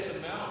at it, it's a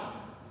mountain.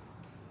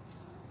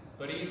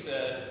 But He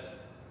said,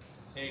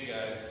 hey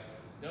guys,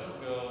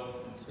 don't go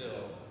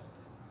until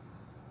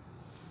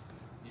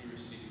you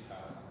receive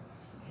power.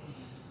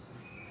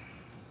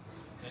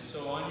 And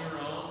so on your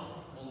own,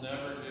 we'll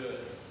never do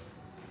it.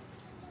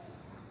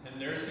 And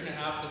there's going to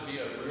have to be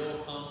a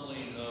real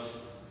humbling of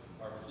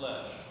our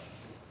flesh.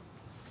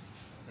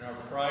 And our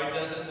pride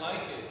doesn't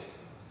like it.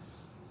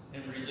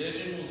 And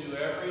religion will do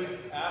every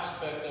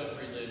aspect of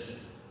religion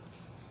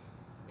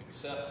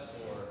except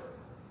for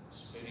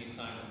spending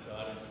time with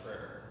God in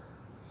prayer.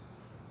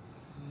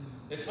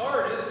 It's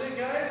hard, isn't it,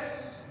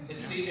 guys? It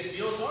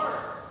feels hard.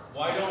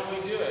 Why don't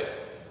we do it?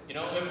 If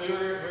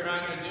we're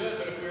not going to do it,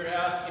 but if we were to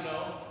ask,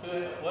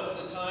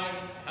 what's the time,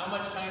 how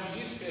much time do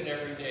you spend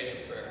every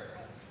day in prayer?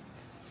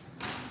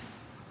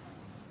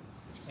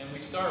 And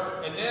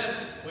and then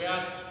we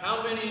ask,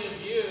 how many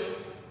of you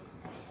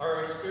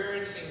are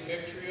experiencing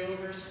victory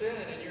over sin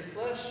in your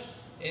flesh,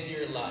 in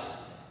your life?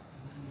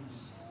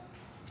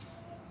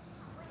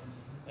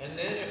 And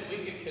then if we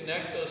could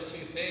connect those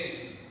two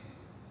things,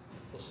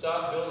 we'll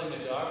stop building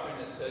a doctrine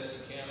that says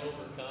you can't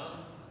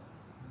overcome,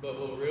 but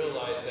we'll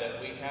realize that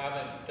we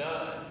haven't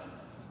done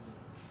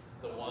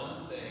the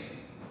one thing,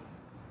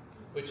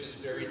 which is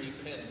very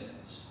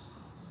dependent,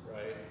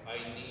 right? I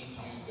need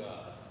you,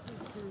 God.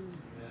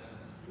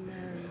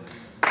 Amen.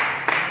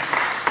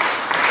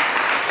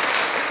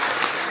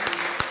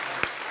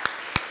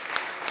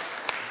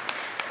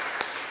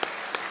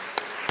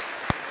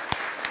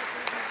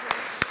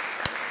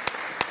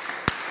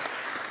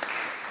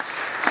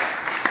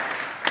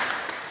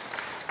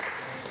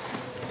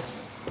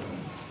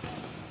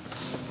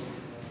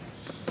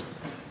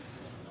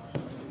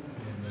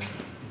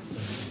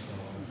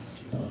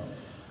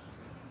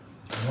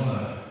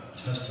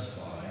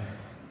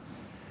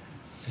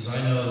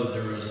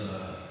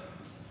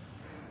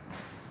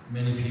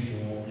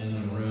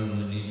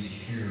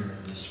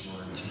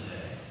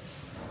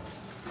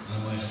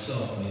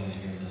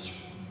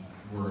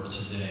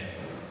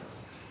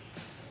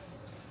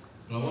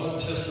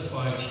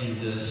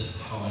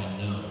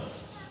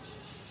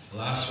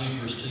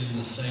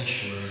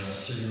 Sanctuary, and I was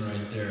sitting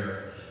right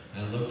there,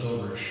 and I looked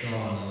over at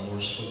Sean, and the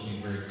Lord spoke to me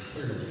very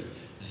clearly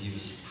that he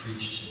was to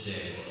preach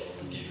today what the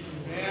Lord gave him.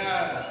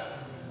 Yeah.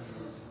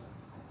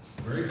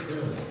 Very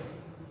clearly.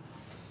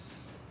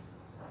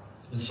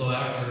 And so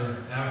after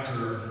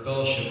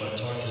fellowship, I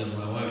talked to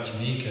my wife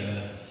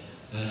Tamika,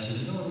 and I said,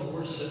 what the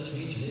Lord said to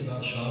me today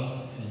about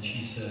Sean? And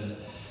she said,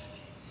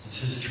 it's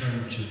his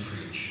turn to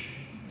preach.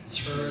 It's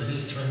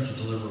his turn to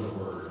deliver a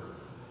word.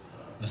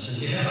 I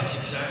said, yeah, that's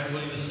exactly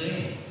what he was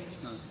saying.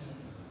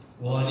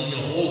 Well, I need to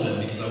get a hold of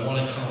him because I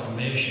wanted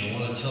confirmation. I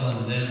want to tell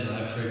him then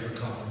that I pray for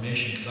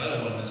confirmation because I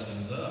don't want to mess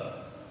things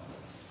up.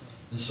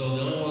 And so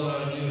the only one I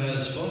knew had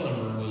his phone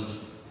number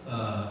was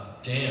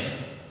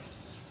Dan.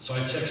 So I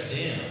text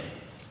Dan,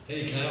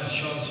 hey, can I have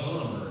Sean's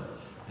phone number?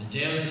 And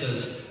Dan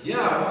says,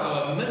 yeah,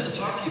 I meant to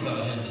talk to you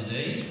about him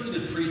today. He's a pretty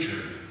good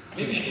preacher.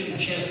 Maybe you should give him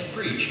a chance to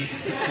preach.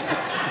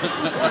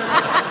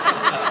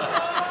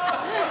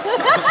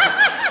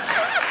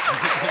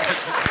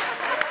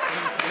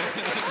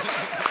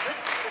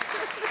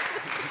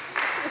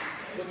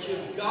 But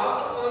you've got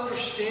to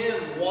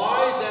understand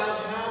why that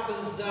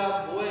happens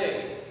that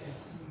way.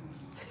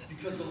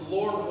 Because the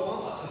Lord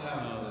wants it to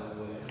happen that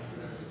way.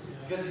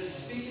 Because He's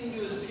speaking to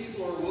His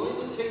people who are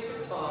willing to take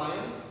the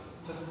time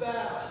to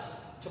fast,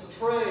 to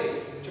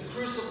pray, to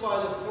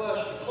crucify the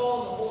flesh, to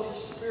call on the Holy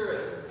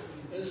Spirit.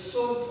 And it's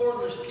so important.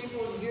 There's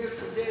people in here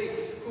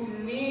today who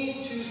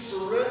need to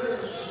surrender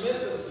and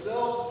submit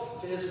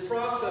themselves to His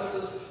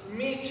processes.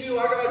 Me too.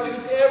 I got to do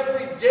it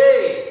every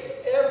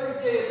day. Every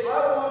day. If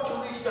I want to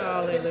reach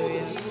that pinnacle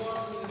that He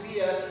wants me to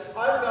be at,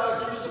 I've got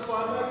to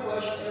crucify my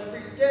flesh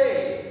every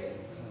day.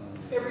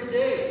 Every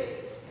day.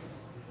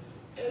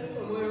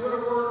 And we heard a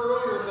word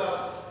earlier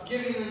about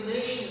giving the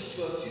nations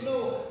to us. You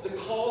know the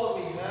call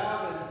that we have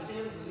in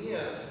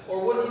Tanzania,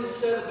 or what He has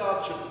said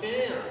about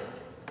Japan.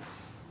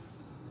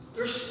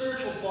 There's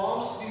spiritual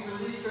bombs to be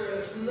released there, and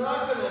it's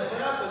not going to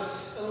happen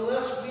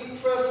unless we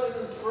press in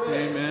and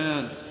pray.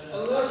 Amen.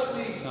 Unless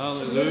we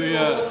submit to the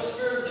Holy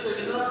Spirit and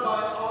say, not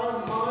by our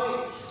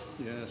might,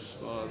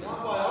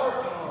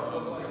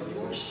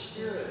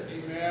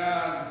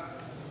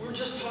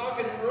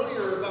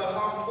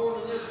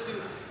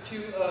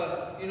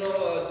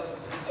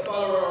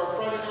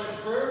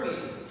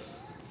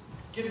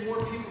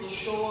 people to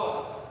show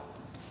up.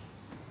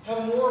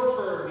 Have more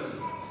prayer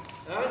meetings.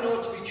 And I know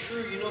it to be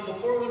true. You know,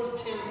 before we went to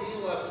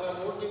Tanzania last time,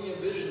 the Lord gave me a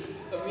vision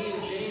of me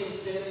and James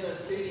standing in that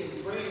stadium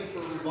praying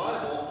for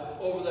revival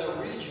over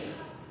that region.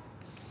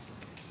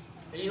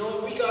 And you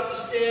know, we got to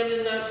stand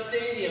in that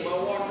stadium. I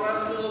walked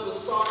right in the middle of a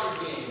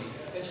soccer game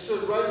and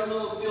stood right in the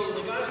middle of the field, and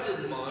the guys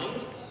didn't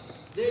mind.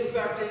 They, in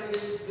fact, they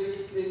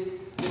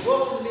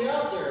welcomed me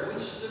out there. We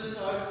just stood in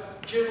there.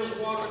 Jim was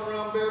walking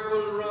around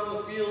barefooted around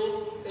the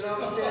field, and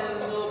I'm standing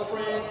in the middle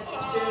praying.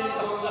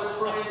 Sandy's over there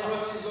praying.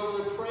 Rusty's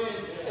over there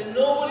praying. And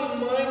nobody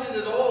minded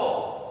at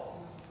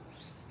all.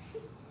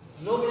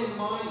 Nobody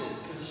minded,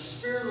 because the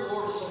Spirit of the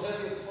Lord was so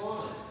heavy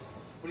upon it.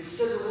 But he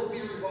said there will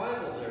be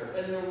revival there,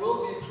 and there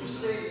will be a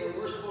crusade, and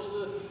we're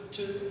supposed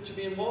to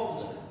be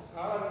involved in it.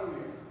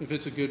 Hallelujah. If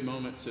it's a good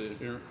moment to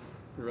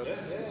interrupt. Yeah,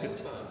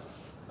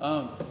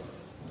 anytime.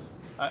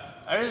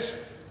 I just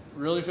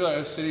really feel like I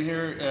was sitting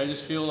here, and I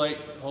just feel like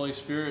Holy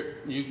Spirit,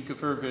 you can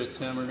confirm if it's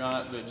him or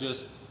not, but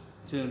just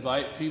to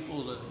invite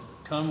people to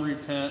come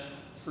repent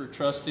for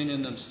trusting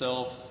in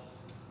themselves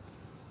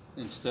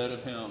instead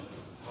of him.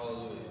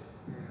 Hallelujah.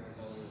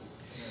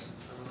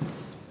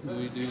 Will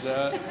we do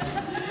that?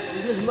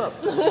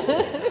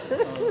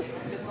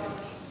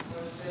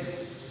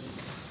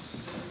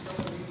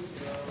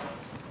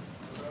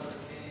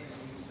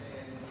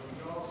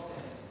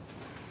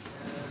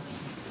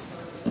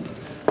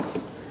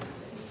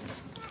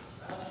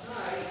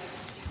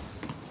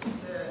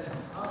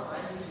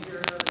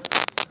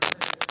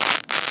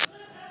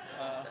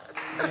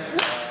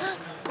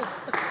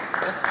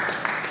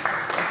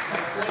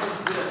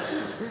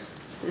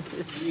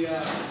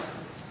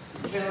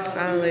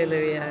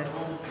 Hallelujah.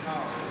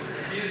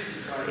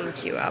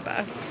 Thank you, Abba. Now,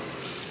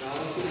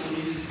 I'm going to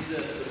need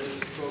this, but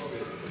it's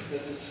appropriate.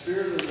 That the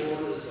Spirit of the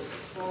Lord is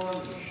upon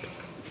you.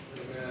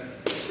 Amen.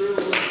 The Spirit of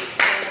the Lord is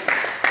upon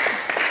you.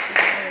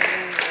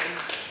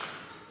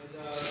 And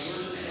we're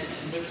just going to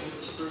submit to what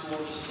the Spirit of the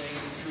Lord is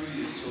saying through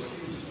you. So if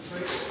you just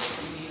pray for it,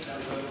 we need that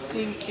revelation.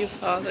 Thank you,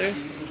 Father.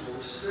 Receive the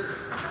Holy Spirit.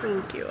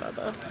 Thank you,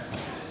 Abba.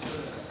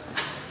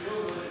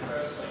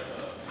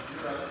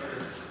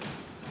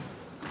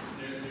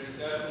 There's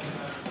definitely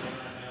time to lay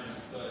my hands,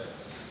 but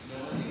no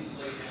one needs to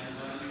lay hands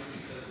on you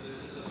because this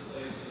is a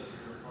place of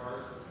your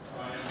heart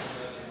crying out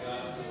that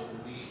God will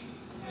meet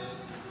just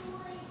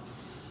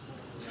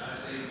I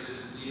think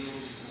this kneel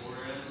before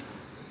him.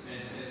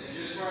 And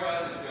just where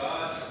I was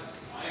God,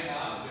 I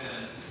have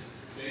been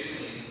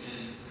failing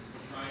in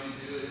trying to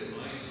do it in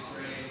my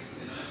strength,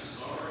 and I'm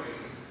sorry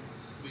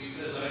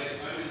because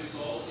I'm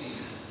insulting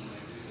him when I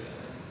do that.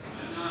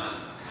 I'm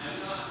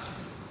not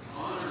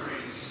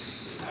honoring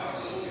the power of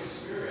the Holy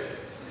Spirit.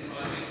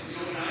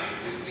 When I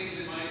do things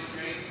in my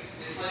strength,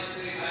 it's like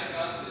saying, I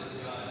got this,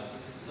 God.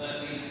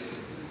 Let me do it.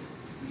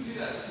 We do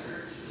that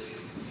spiritually.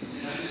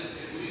 And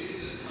if we could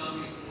just come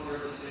before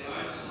and say,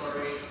 I'm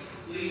sorry,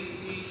 please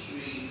teach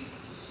me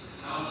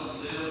how to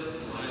live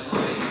my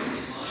life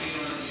relying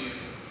on you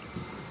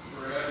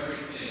for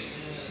everything.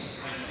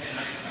 And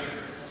I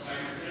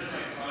repent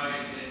my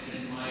pride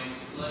and my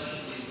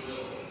fleshly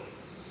will.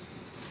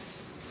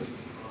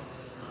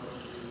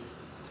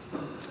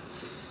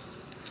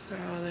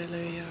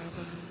 Hallelujah,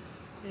 Abba.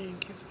 Thank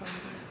you,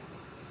 Father.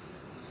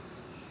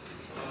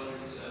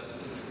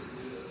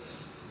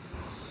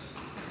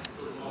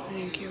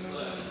 Thank you,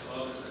 Abba.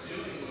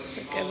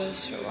 Forgive us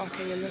for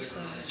walking in the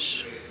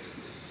flesh.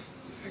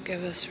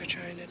 Forgive us for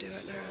trying to do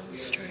it in our own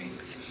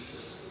strength.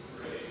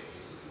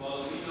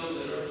 Father, we know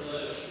that our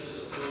flesh is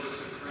opposed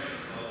to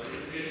praying, Father.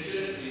 It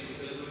should be,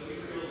 because when we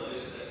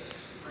realize that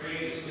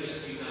praying is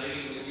just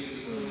uniting with you,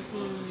 becoming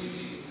one with you,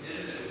 being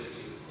intimate with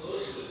you,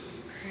 close with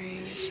you.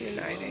 Praying is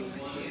uniting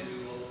with you.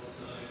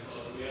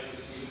 We ask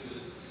that you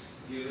just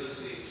give us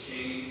a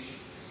change,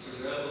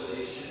 a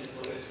revelation.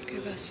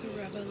 Give us a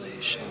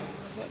revelation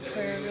of what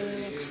prayer really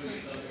looks like.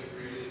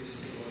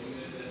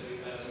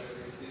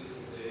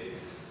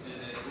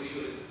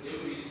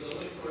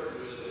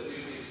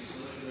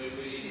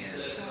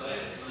 Yes, Abba.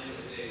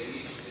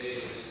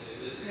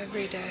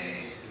 Every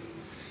day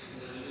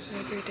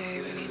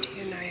we need to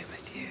unite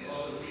with you.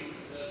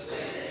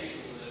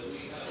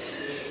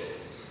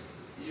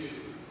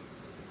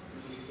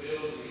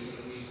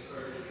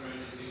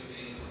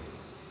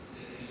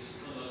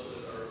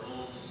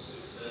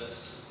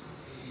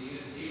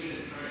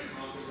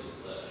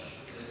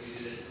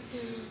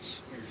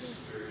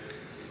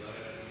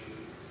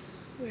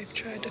 We've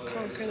tried to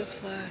conquer the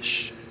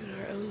flesh in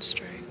our own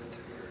strength.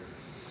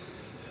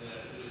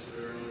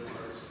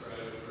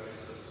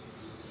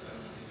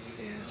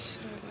 Yes,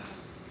 Abba.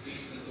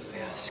 We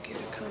ask you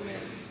to come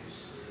in.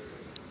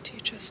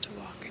 Teach us to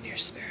walk in your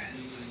Spirit.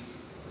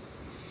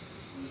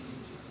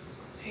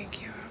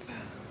 Thank you,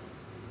 Abba.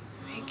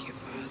 Thank you,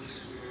 Father.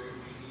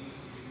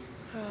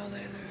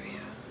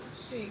 Hallelujah.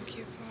 Thank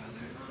you,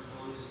 Father.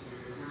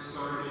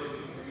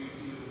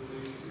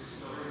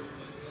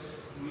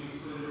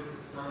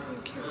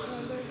 Thank you,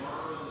 Father.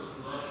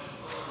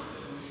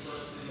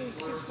 Thank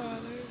you,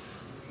 Father.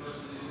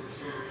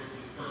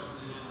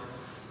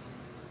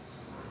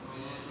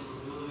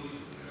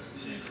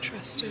 I've trusted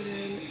trusted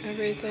in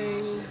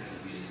everything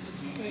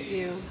but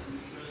you.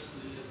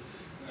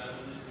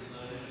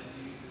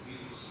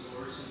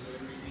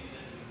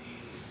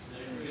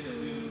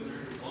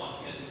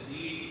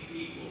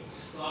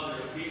 Father,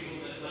 people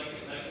that like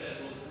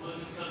that one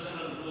who comes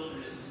out of the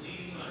wilderness,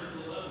 leaning on her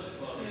beloved,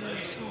 Father,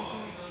 Yes, right? Walking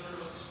on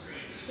her own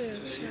strength.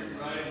 Yes, That you're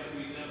right,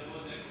 we have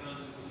one that comes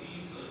and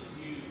leans on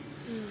you.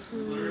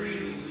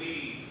 Learning to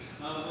lean.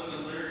 I want to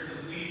learn to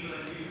lean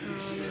on you.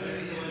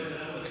 Hallelujah.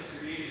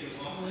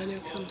 It's the one who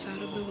comes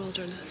out of the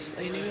wilderness,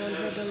 leaning on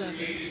her beloved,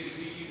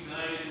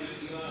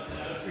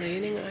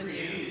 leaning on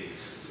you.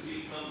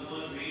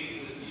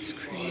 He's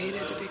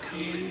created to become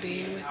one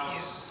being with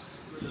you.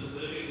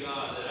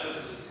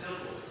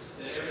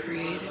 He's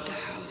created to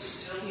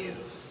house you.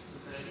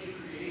 You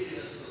created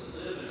us to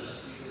live in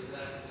us because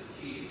that's the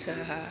key.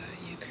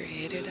 You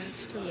created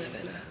us to live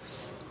in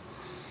us.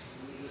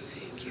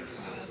 Thank you,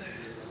 Father.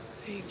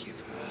 Thank you,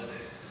 Father.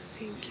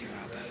 Thank you,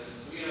 Abba.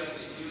 We ask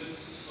that you would,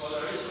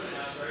 Father, I just want to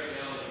ask right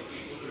now, like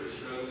people who are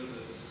struggling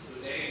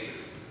with anger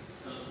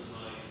comes to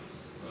mind.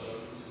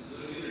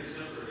 Losing their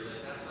temper,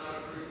 like that's not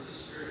a fruit of the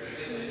Spirit. I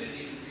guess I didn't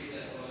even read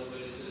that, Father, but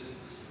it says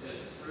that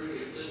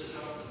fruit, list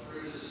out the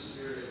fruit of the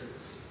Spirit.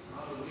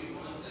 Father, we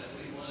want that.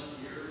 We want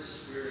your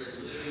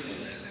Spirit living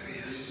in us,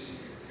 producing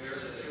your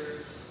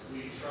character.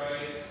 We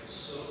tried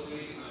so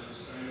many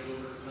times trying to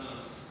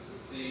overcome the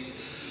things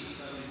that keep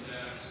coming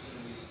back,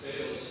 and we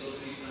fail so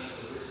many times.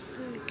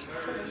 We're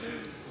tired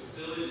of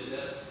fulfilling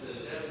the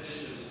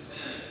definition of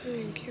insanity.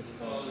 Thank you,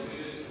 Father, Father. we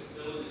would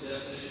fulfill the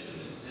definition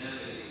of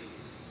insanity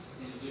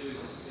in doing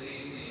the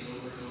same thing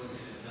over and over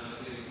again and not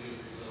getting good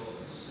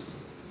results.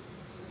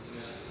 We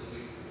ask that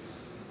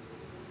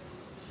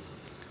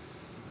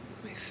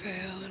We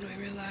fail when we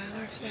rely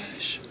on our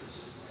flesh.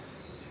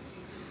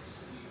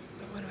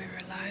 But when we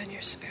rely on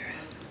your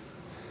Spirit,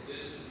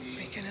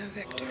 we can have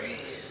victory.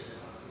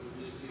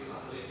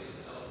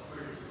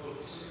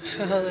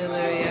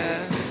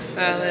 Hallelujah.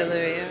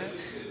 Hallelujah.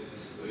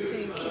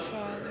 Thank you,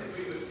 Father.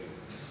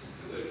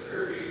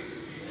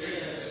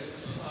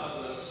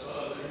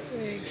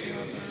 Thank you,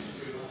 Abba.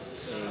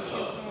 Thank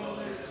you,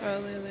 Father.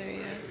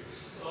 Hallelujah.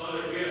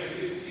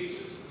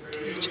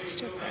 Teach us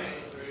to pray.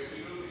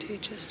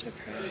 Teach us to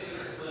pray.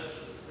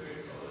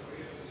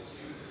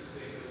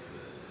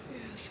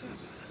 Yes, Abba.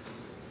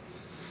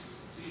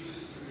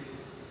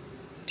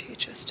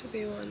 Teach us to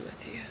be one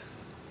with you.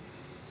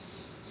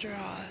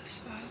 Draw us,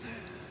 Father.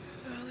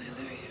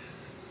 Hallelujah.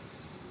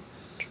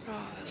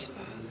 Draw us,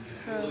 Father.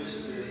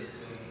 Hallelujah.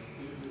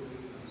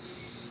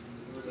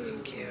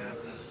 Thank you,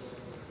 Abba.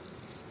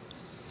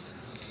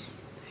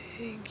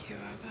 Thank you,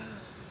 Abba.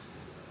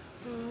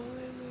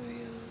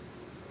 Hallelujah.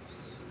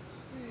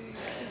 Thank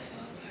you,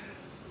 Father.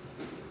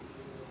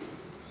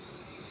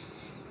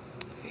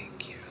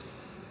 Thank you.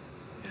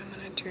 I'm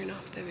going to turn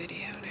off the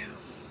video now.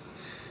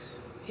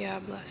 Yeah,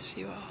 bless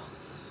you all.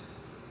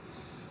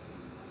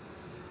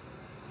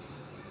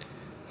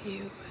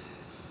 You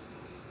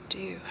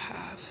do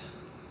have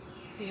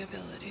the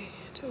ability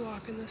to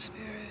walk in the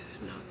Spirit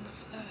and not in the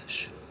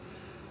flesh.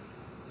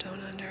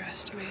 Don't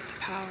underestimate the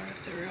power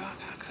of the Ruach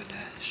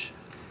HaKodesh.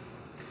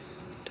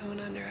 Don't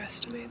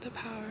underestimate the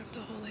power of the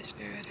Holy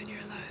Spirit in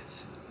your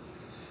life.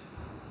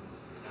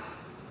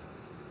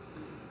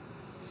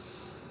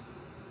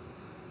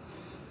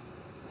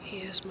 He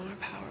is more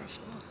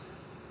powerful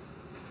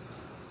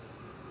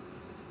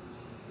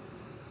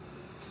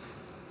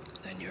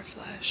than your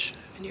flesh,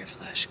 and your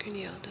flesh can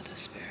yield to the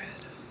Spirit.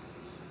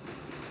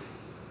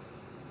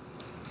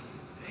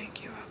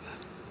 Thank you,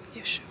 Abba.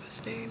 In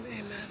Yeshua's name,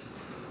 amen.